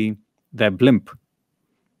was their blimp,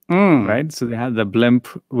 Hmm. right? So they had the blimp,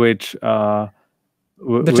 which The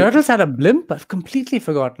Turtles had a blimp? I've completely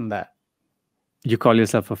forgotten that. you call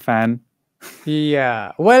yourself a fan.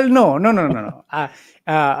 Yeah. Well, no.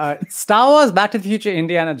 Star Wars, Back to the Future,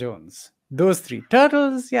 Indiana Jones. Those three.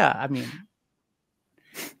 Turtles, yeah. I mean,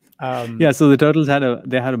 Yeah, so the turtles had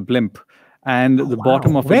a blimp, and oh, the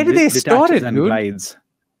bottom wow. of Where it do they store detaches it, and dude? glides.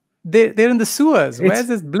 They're in the sewers. Where's It's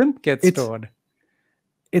this blimp get it's stored?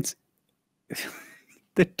 it's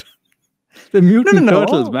the the No, no, mutant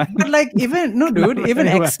turtles, no. man. But like even no, dude, Not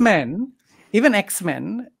anywhere. Even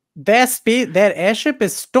X-Men, their airship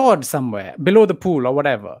is stored somewhere below the pool or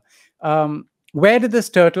whatever. Where did this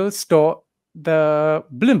turtle store the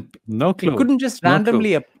blimp? No It clue. couldn't just No clue.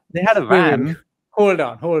 randomly They had a wait. van. Hold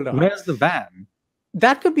on. Where's the van?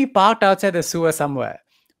 That could be parked outside the sewer somewhere.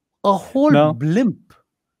 A whole No, blimp.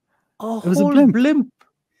 A it was a whole blimp. blimp.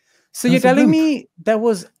 So It you're was a telling blimp. me there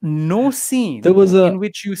was no There scene was a in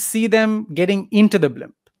which you see them getting into the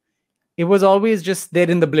blimp. It was always just there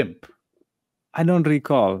in the blimp. I don't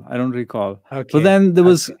recall. But Okay. then there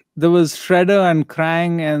was Okay. Shredder and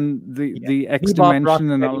Krang and Yeah. the X Bebop,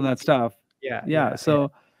 dimension and all Rocksteady. that stuff. Yeah, Yeah, yeah, yeah.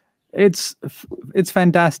 so it's it's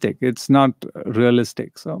fantastic. It's not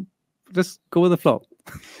realistic. So just go with the flow.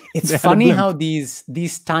 It's They had a funny blimp. how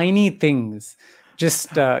these tiny things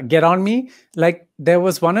just get on me. Like there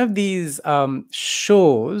was one of these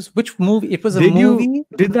shows. Which movie? It was a movie.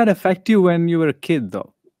 Did that affect you when you were a kid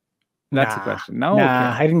though? That's the Nah, question. Now, nah.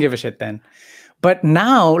 okay. I didn't give a shit then. But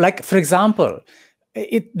now, like for example,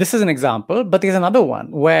 this is an example, but there's another one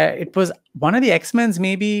where it was one of the X-Men's,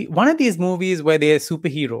 maybe one of these movies where they're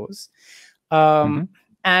superheroes, Hmm. um,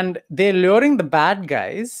 and they're luring the bad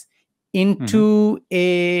guys Hmm. into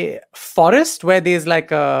a forest where there's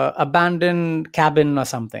like a abandoned cabin or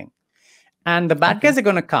something, and the bad Okay. guys are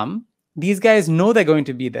going to come. These guys know they're going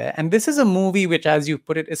to be there, and this is a movie which, as you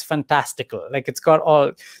put it, is fantastical. Like it's got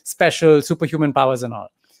all special superhuman powers and all.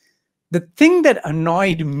 The thing that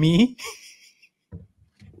annoyed me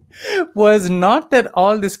was not that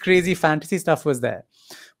all this crazy fantasy stuff was there,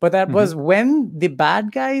 but that Hmm. was when the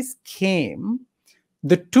bad guys came,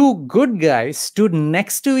 the two good guys stood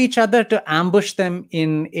next to each other to ambush them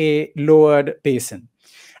in a lowered basin.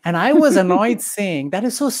 And I was annoyed saying, that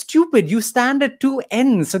is so stupid. You stand at two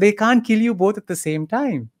ends, so they can't kill you both at the same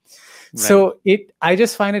time. Right. So I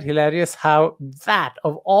just find it hilarious how that,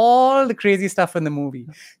 of all the crazy stuff in the movie,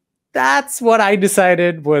 that's what I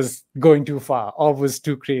decided was going too far or was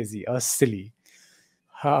too crazy or silly.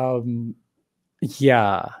 Um,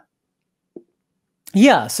 yeah.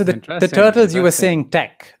 Yeah. So the Interesting. turtles, you were Interesting. saying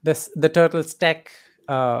tech. The turtles tech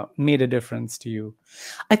made a difference to you.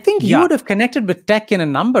 I think you Yeah. would have connected with tech in a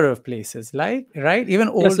number of places, like right? Even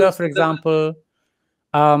Yeah. older, for example,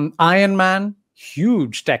 Iron Man,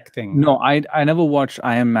 huge tech thing. No, I never watched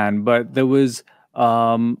Iron Man, but there was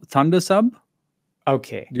Thunder Sub.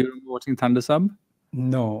 Okay. Do you remember watching Thunder Sub?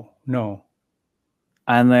 No.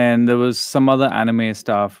 And then there was some other anime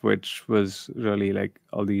stuff, which was really like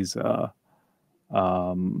all these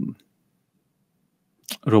um,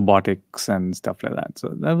 robotics and stuff like that. So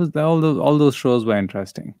that was all those shows were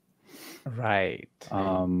interesting. Right.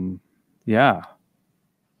 Yeah,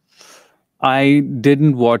 I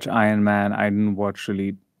didn't watch Iron Man. I didn't watch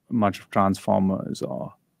really much of Transformers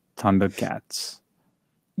or Thundercats.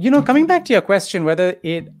 Coming back to your question, whether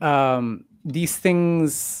these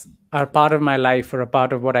things are part of my life or a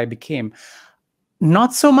part of what I became,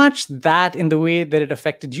 not so much that in the way that it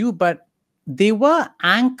affected you, but they were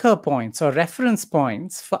anchor points or reference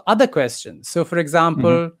points for other questions. So, for Mhm.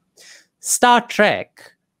 example, Star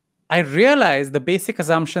Trek, I realized the basic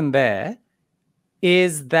assumption there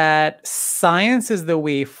is that science is the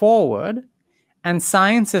way forward and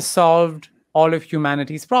science has solved all of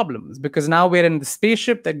humanity's problems because now we're in the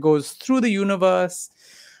spaceship that goes through the universe.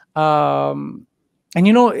 And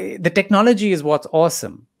the technology is what's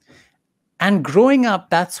awesome. And growing up,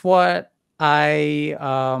 that's what I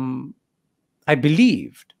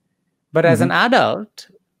believed. But as an Mhm. adult,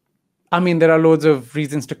 I mean, there are loads of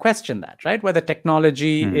reasons to question that, right? Whether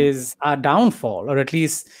technology Mhm. is our downfall, or at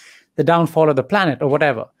least the downfall of the planet, or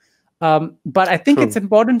whatever. But I think it's True.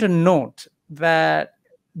 important to note that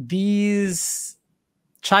these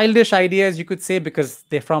childish ideas, you could say, because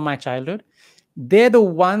they're from my childhood, they're the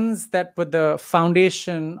ones that were the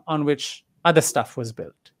foundation on which other stuff was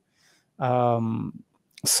built.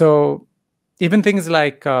 So even things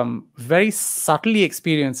like very subtly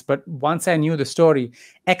experienced, but once I knew the story,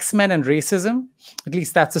 X-Men and racism, at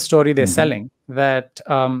least that's the story they're selling, that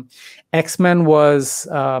X-Men was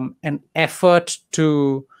an effort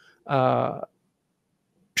to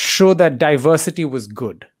show that diversity was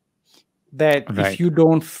good, that if you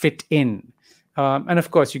don't fit in, and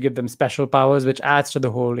of course you give them special powers, which adds to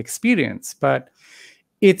the whole experience. But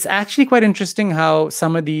it's actually quite interesting how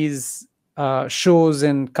some of these shows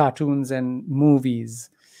and cartoons and movies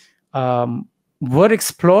were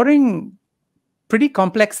exploring pretty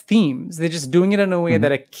complex themes. They're just doing it in a way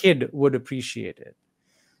that a kid would appreciate it.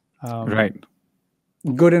 Right.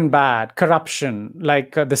 Good and bad, corruption,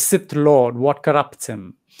 like the Sith Lord, what corrupts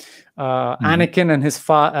him? Anakin and his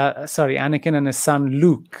Anakin and his son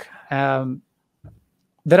Luke.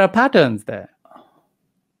 There are patterns there.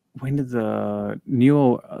 When did the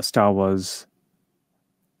new Star Wars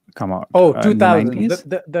come out? Oh, 2000.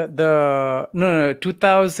 No,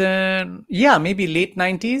 2000. Yeah, maybe late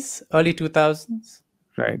 90s, early 2000s.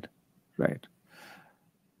 Right.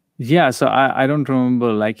 Yeah, so I don't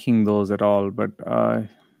remember liking those at all. But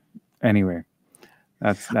anyway,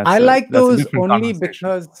 that's I like those only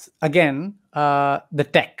because, again, the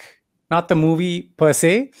tech, not the movie per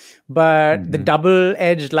se, but the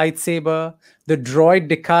double-edged lightsaber, the droid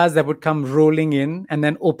decals that would come rolling in and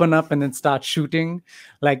then open up and then start shooting.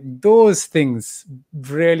 Like those things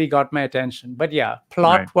really got my attention. But yeah,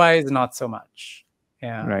 plot-wise, not so much.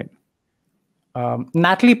 Yeah. Right.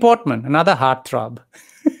 Natalie Portman, another heartthrob.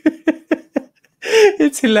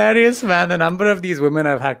 It's hilarious, man. The number of these women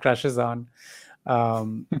I've had crushes on.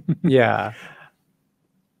 Yeah.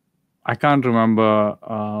 I can't remember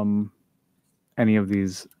any of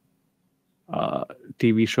these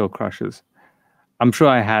TV show crushes. I'm sure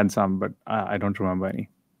I had some, but I don't remember any.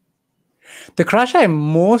 The crush I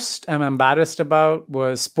most am embarrassed about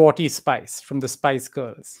was Sporty Spice from the Spice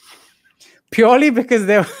Girls. Purely because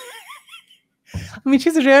they were... I mean,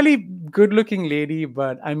 she's a really good-looking lady,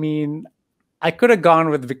 but I mean, I could have gone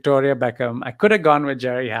with Victoria Beckham. I could have gone with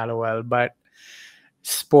Jerry Halliwell, but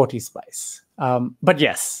Sporty Spice. But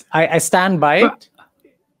yes, I stand by it.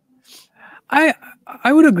 I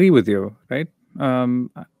would agree with you, right?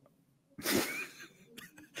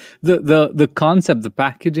 The concept, the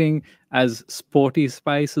packaging as Sporty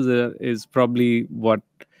Spice is probably what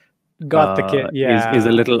got the kid. Yeah, is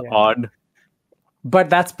a little odd. But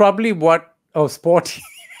that's probably what sporty.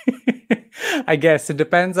 I guess it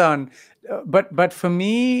depends on. But for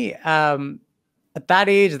me, at that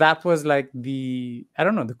age, that was like the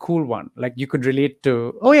cool one. Like you could relate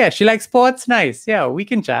to. Oh yeah, she likes sports. Nice. Yeah, we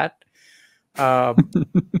can chat.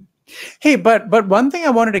 Hey, but one thing I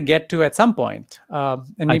wanted to get to at some point, and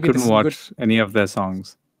maybe I couldn't watch any of their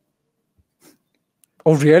songs.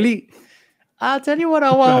 Oh really? I'll tell you what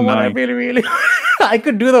I really I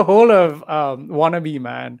could do the whole of Wannabe,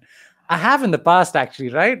 man. I have in the past, actually,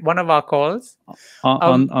 right? One of our calls.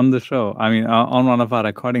 On the show. I mean, on one of our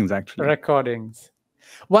recordings, actually. Recordings.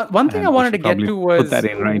 One thing I wanted to get to was... Put that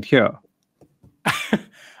in right here.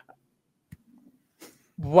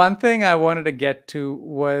 One thing I wanted to get to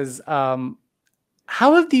was how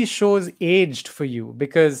have these shows aged for you?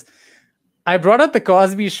 Because I brought up the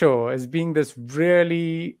Cosby Show as being this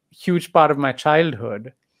really huge part of my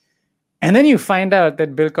childhood. And then you find out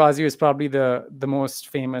that Bill Cosby is probably the most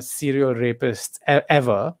famous serial rapist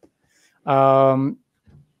ever. What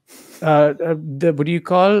do you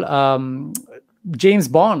call? James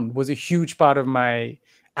Bond was a huge part of my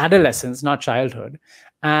adolescence, not childhood.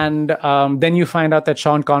 And then you find out that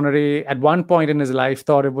Sean Connery, at one point in his life,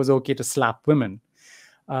 thought it was okay to slap women.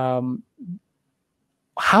 How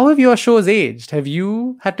have your shows aged? Have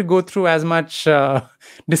you had to go through as much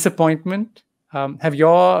disappointment? Have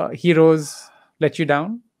your heroes let you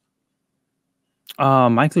down?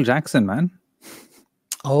 Michael Jackson, man.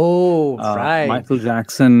 Oh, right. Michael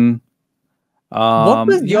Jackson. What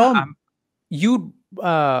was you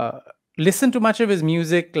listen to much of his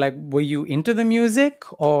music? Like, were you into the music,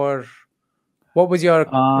 or what was your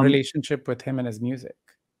relationship with him and his music?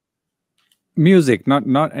 Music,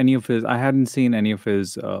 not any of his. I hadn't seen any of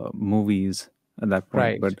his movies at that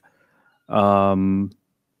point, right. But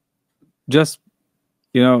just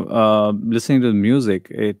listening to the music,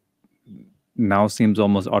 it now seems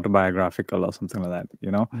almost autobiographical or something like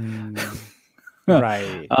that.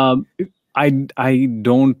 Right.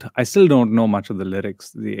 I still don't know much of the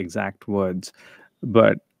lyrics, the exact words,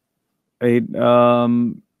 but it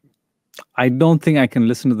I don't think I can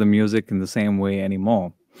listen to the music in the same way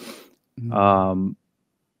anymore. Um,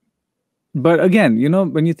 but again,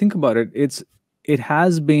 when you think about it, it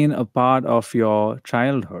has been a part of your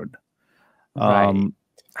childhood. Right.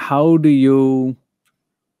 How do you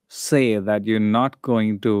say that you're not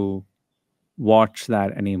going to watch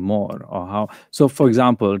that anymore? Or how? So, for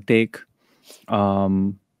example, take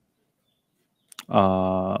um,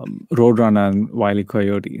 Roadrunner and Wile E.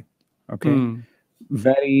 Coyote. Okay, Hmm.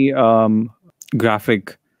 very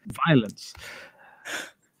graphic violence.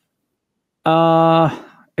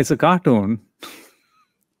 It's a cartoon,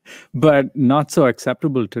 but not so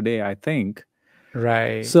acceptable today, I think.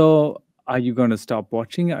 Right. So, are you going to stop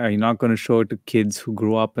watching? Are you not going to show it to kids who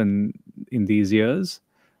grew up in these years?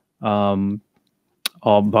 Um,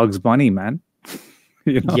 or Bugs Bunny, man?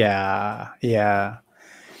 you know. Yeah. Yeah.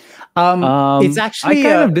 It's I actually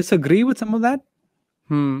kind a of disagree with some of that.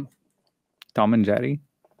 hmm. Tom and Jerry.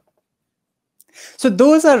 So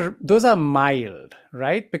those are mild,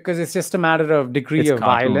 right? Because it's just a matter of degree It's of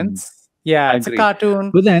cartoon. violence. Yeah, I it's a agree.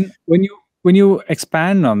 cartoon. But then when you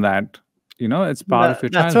expand on that, it's part of your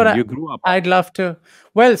That's what childhood. You grew up on. I'd love to.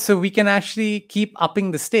 Well, so we can actually keep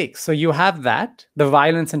upping the stakes. So you have that, the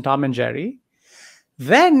violence in Tom and Jerry.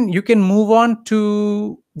 Then you can move on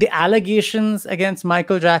to the allegations against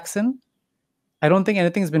Michael Jackson. I don't think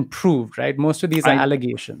anything's been proved, right? Most of these are I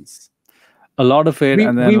allegations. a lot of it,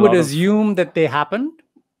 and then We would assume that they happened,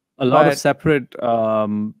 a lot of but separate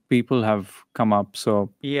people have come up. So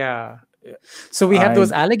yeah. So we have I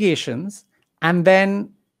those allegations and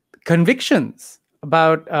then convictions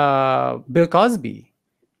about Bill Cosby.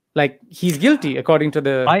 Like he's guilty according to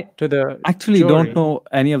the I actually don't jury. know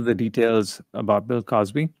any of the details about Bill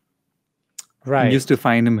Cosby. I used to Right.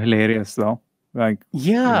 find him hilarious though. Like,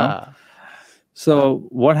 you know. Yeah. So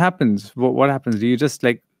what happens? What happens? Do you just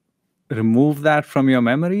like remove that from your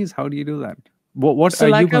memories? How do you do that? What So are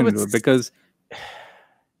you like I going to was do? Because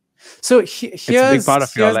so it's a big part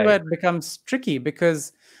of your here's where life. it becomes tricky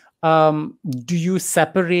because do you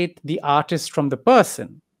separate the artist from the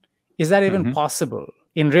person? Is that even Hmm. possible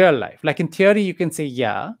in real life? Like in theory, you can say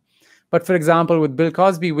yeah. But for example, with Bill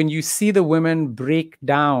Cosby, when you see the women break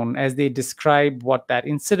down as they describe what that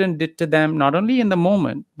incident did to them, not only in the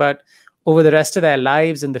moment, but over the rest of their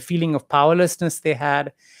lives and the feeling of powerlessness they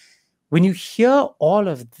had, when you hear all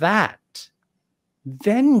of that,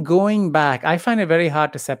 then going back, I find it very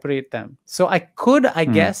hard to separate them. So I could, I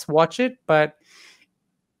Mm, guess, watch it, but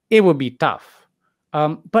it would be tough.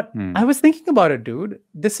 But mm, I was thinking about it, dude.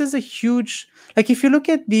 This is a huge, like, if you look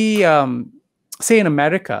at the, say in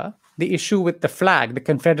America, the issue with the flag, the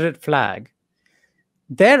Confederate flag,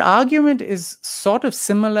 their argument is sort of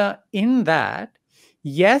similar in that,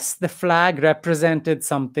 yes, the flag represented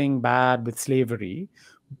something bad with slavery,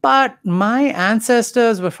 but my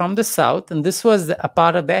ancestors were from the South and this was a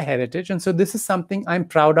part of their heritage. And so this is something I'm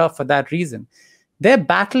proud of for that reason. They're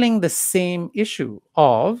battling the same issue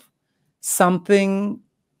of something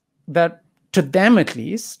that, to them at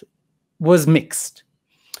least, was mixed.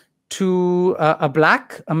 To a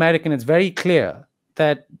Black American, it's very clear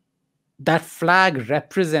that that flag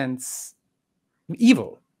represents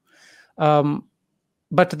evil.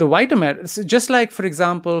 But to the white Americans, just like, for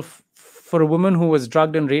example, for a woman who was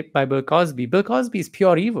drugged and raped by Bill Cosby is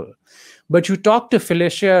pure evil. But you talk to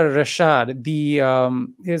Felicia Rashad,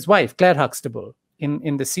 his wife, Claire Huxtable,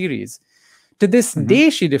 in the series. To this hmm day,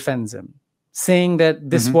 she defends him, saying that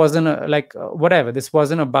this hmm wasn't whatever. This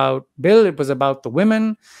wasn't about Bill. It was about the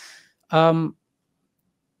women.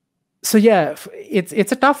 So yeah,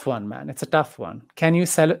 it's a tough one, man. It's a tough one. Can you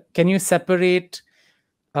separate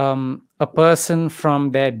a person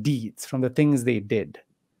from their deeds, from the things they did?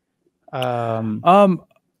 Um,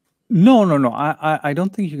 No, no, no. I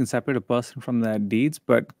don't think you can separate a person from their deeds,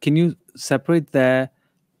 but can you separate their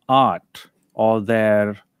art or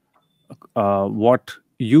their what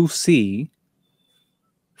you see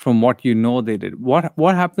from what you know they did?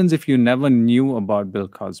 What happens if you never knew about Bill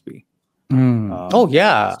Cosby? Oh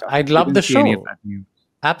yeah, Stuff. I'd You love the didn't see any of show. that news.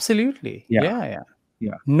 Absolutely. Yeah, Yeah, yeah.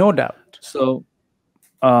 yeah. No doubt. So,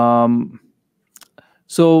 um,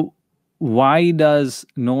 so why does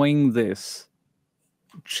knowing this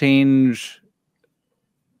change?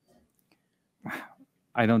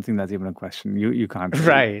 I don't think that's even a question. You can't really,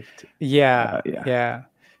 Right. Yeah, yeah, yeah.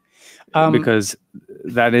 Um, because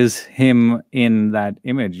that is him in that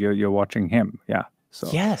image. You're watching him. Yeah. So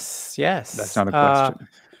yes, that's yes. not a question.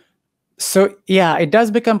 So yeah, it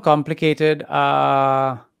does become complicated.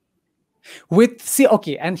 Okay,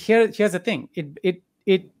 and here's the thing.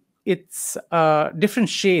 It's different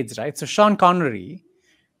shades, right? So Sean Connery,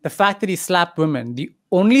 the fact that he slapped women, the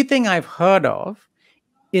only thing I've heard of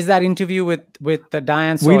is that interview with the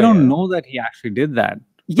Diane We don't Sawyer. know that he actually did that,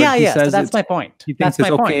 but Yeah, he yeah. So says that's my point. he thinks That's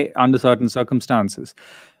my it's point. okay under certain circumstances.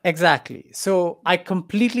 Exactly. So I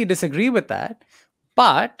completely disagree with that.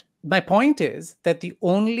 But my point is that the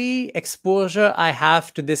only exposure I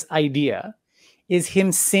have to this idea is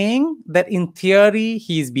him saying that in theory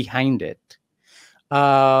he's behind it.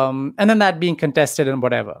 And then that being contested and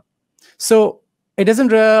whatever. So it doesn't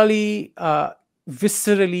really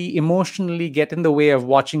viscerally, emotionally get in the way of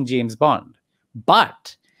watching James Bond.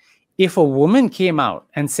 But if a woman came out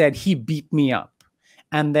and said he beat me up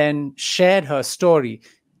and then shared her story,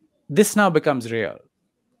 this now becomes real.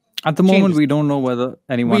 At the moment, Changes. we don't know whether We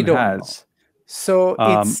anyone don't know. has. So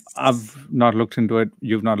it's I've not looked into it.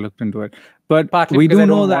 You've not looked into it, but partly we because do I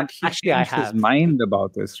know don't that want. he Actually, I changed his have. mind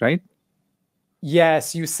about this, right?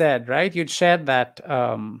 Yes, you said, right? You'd shared that.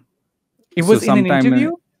 It So was in an sometime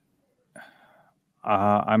interview?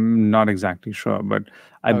 I'm not exactly sure, but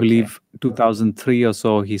I Okay. believe 2003 or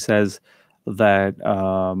so, he says that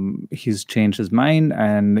he's changed his mind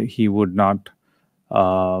and he would not.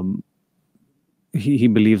 Um, he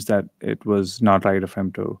believes that it was not right of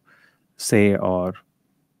him to say or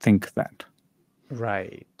think that.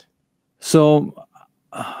 Right. So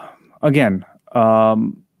again,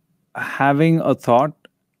 having a thought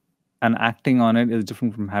and acting on it is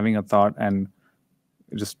different from having a thought and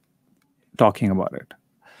just talking about it.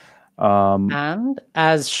 And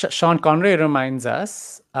as Sean Connery reminds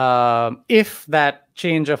us, if that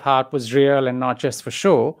change of heart was real and not just for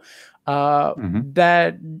show,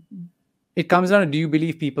 that it comes down to, do you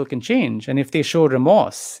believe people can change? And if they show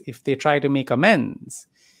remorse, if they try to make amends,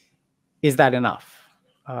 is that enough?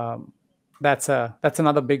 That's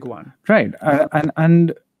another big one. Right.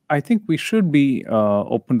 And I think we should be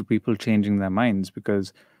open to people changing their minds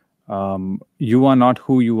because you are not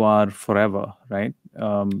who you are forever, right?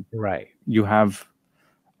 Right.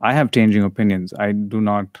 I have changing opinions. I do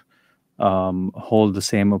not hold the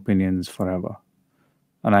same opinions forever,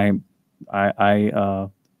 and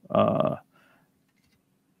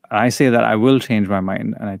I say that I will change my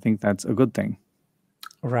mind, and I think that's a good thing.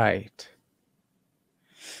 Right.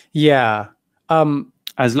 Yeah.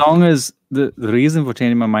 As long as the reason for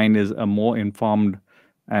changing my mind is a more informed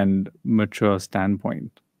and mature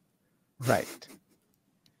standpoint. Right.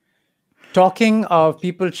 Talking of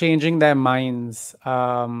people changing their minds,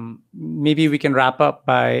 maybe we can wrap up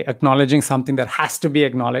by acknowledging something that has to be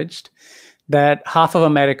acknowledged, that half of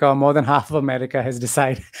America, or more than half of America, has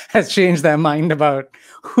changed their mind about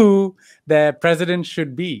who their president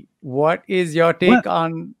should be. What is your take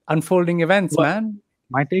on unfolding events, Well, man?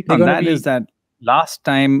 my take They're on gonna that is that last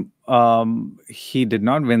time he did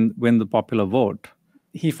not win the popular vote.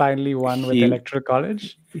 He finally won with the Electoral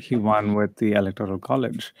College. He won with the Electoral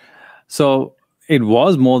College. So it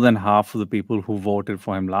was more than half of the people who voted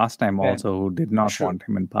for him last time also who did not want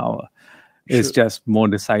him in power. It's just more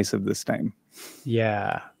decisive this time.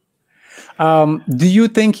 Yeah. Do you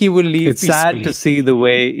think he will leave It's sad to see the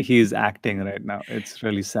way he's acting right now. It's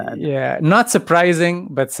really sad. Yeah. Not surprising,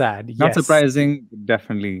 but sad. Not surprising,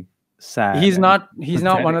 definitely sad. He's not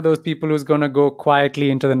one of those people who's going to go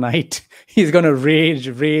quietly into the night. He's going to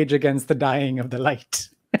rage against the dying of the light.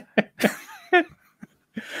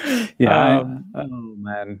 Yeah. Oh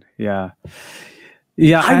man. Yeah.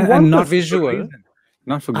 I want the visual.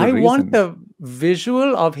 Not for good reason. I want the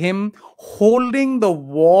visual of him holding the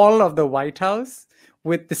wall of the White House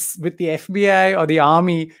with the FBI or the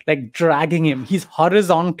army like dragging him. He's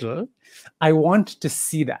horizontal. I want to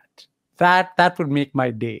see that. That would make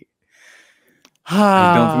my day.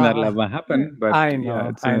 I don't think that'll ever happen, but I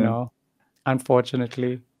know. I know.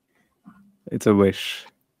 Unfortunately, it's a wish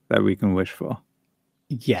that we can wish for.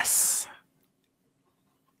 Yes.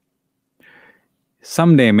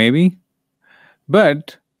 Someday, maybe.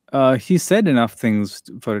 But he said enough things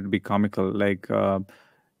for it to be comical. Like, can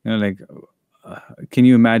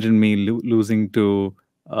you imagine me losing to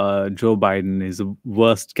Joe Biden? Is the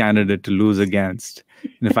worst candidate to lose against.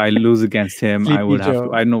 And if I lose against him, I would have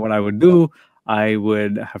to. I know what I would do. I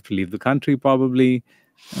would have to leave the country probably,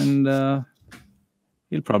 and that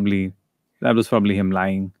was probably him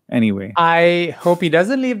lying anyway. I hope he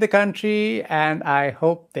doesn't leave the country, and I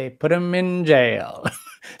hope they put him in jail.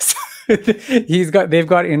 They've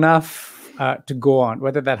got enough to go on.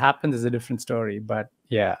 Whether that happens is a different story, but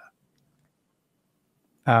yeah.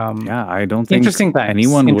 I don't think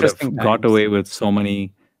anyone would have got away with so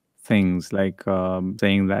many things, like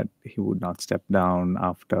saying that he would not step down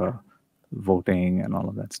after voting and all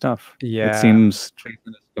of that stuff. Yeah. It seems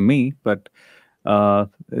treasonous to me, but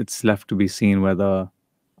it's left to be seen whether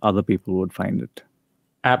other people would find it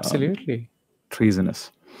absolutely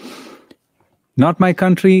treasonous. Not my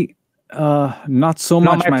country, not so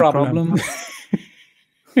Not much my my problem. problem.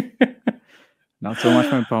 Not so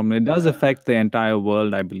much my problem. It does affect the entire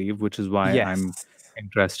world, I believe, which is why I'm Yes.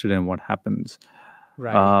 interested in what happens.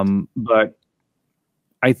 Right. But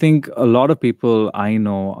I think a lot of people I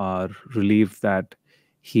know are relieved that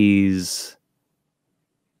he's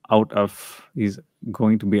he's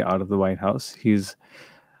going to be out of the White House.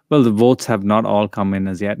 Well, the votes have not all come in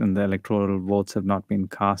as yet, and the electoral votes have not been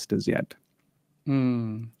cast as yet.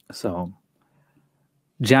 Mm. So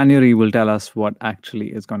January will tell us what actually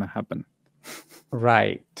is going to happen.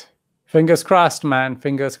 Right. Fingers crossed, man.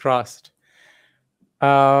 Fingers crossed.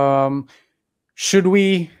 Should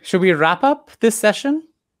we wrap up this session?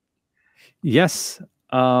 Yes.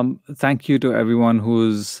 Thank you to everyone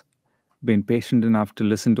who's been patient enough to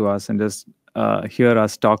listen to us and just hear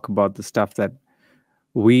us talk about the stuff that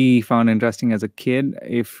we found interesting as a kid.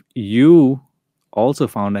 If you also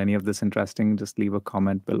found any of this interesting, just leave a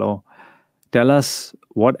comment below. Tell us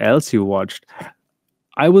what else you watched.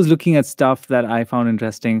 I was looking at stuff that I found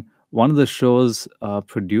interesting. One of the shows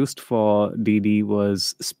produced for DD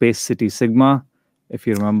was Space City Sigma. If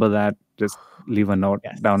you remember that, just leave a note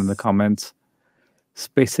down in the comments.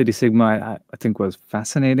 Space City Sigma, I think, was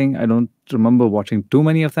fascinating. I don't remember watching too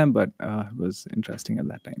many of them, but it was interesting at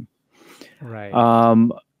that time. Right.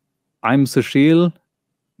 I'm Susheel.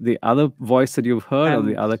 The other voice that you've heard, or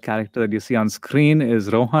the other character that you see on screen,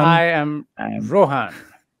 is Rohan. I am Rohan.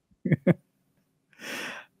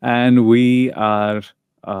 And we are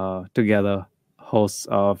together hosts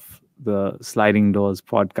of the Sliding Doors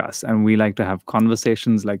podcast. And we like to have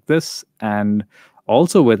conversations like this and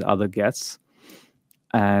also with other guests.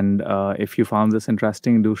 And if you found this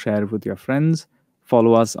interesting, do share it with your friends.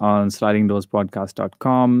 Follow us on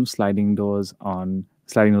slidingdoorspodcast.com, Sliding Doors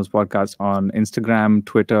Podcast on Instagram,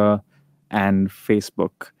 Twitter, and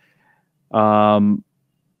Facebook.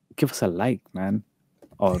 Give us a like, man,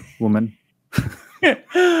 or woman.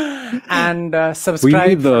 And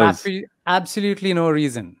subscribe for absolutely no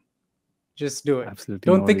reason. Just do it. Absolutely.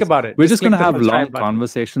 Don't think about it. We're just going to have long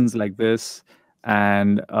conversations like this.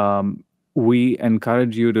 And we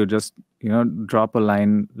encourage you to just, drop a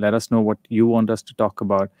line. Let us know what you want us to talk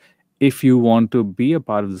about. If you want to be a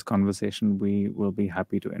part of this conversation, we will be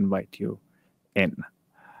happy to invite you in.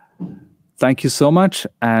 Thank you so much.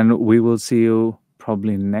 And we will see you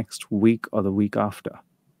probably next week or the week after.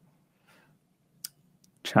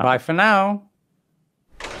 Ciao. Bye for now.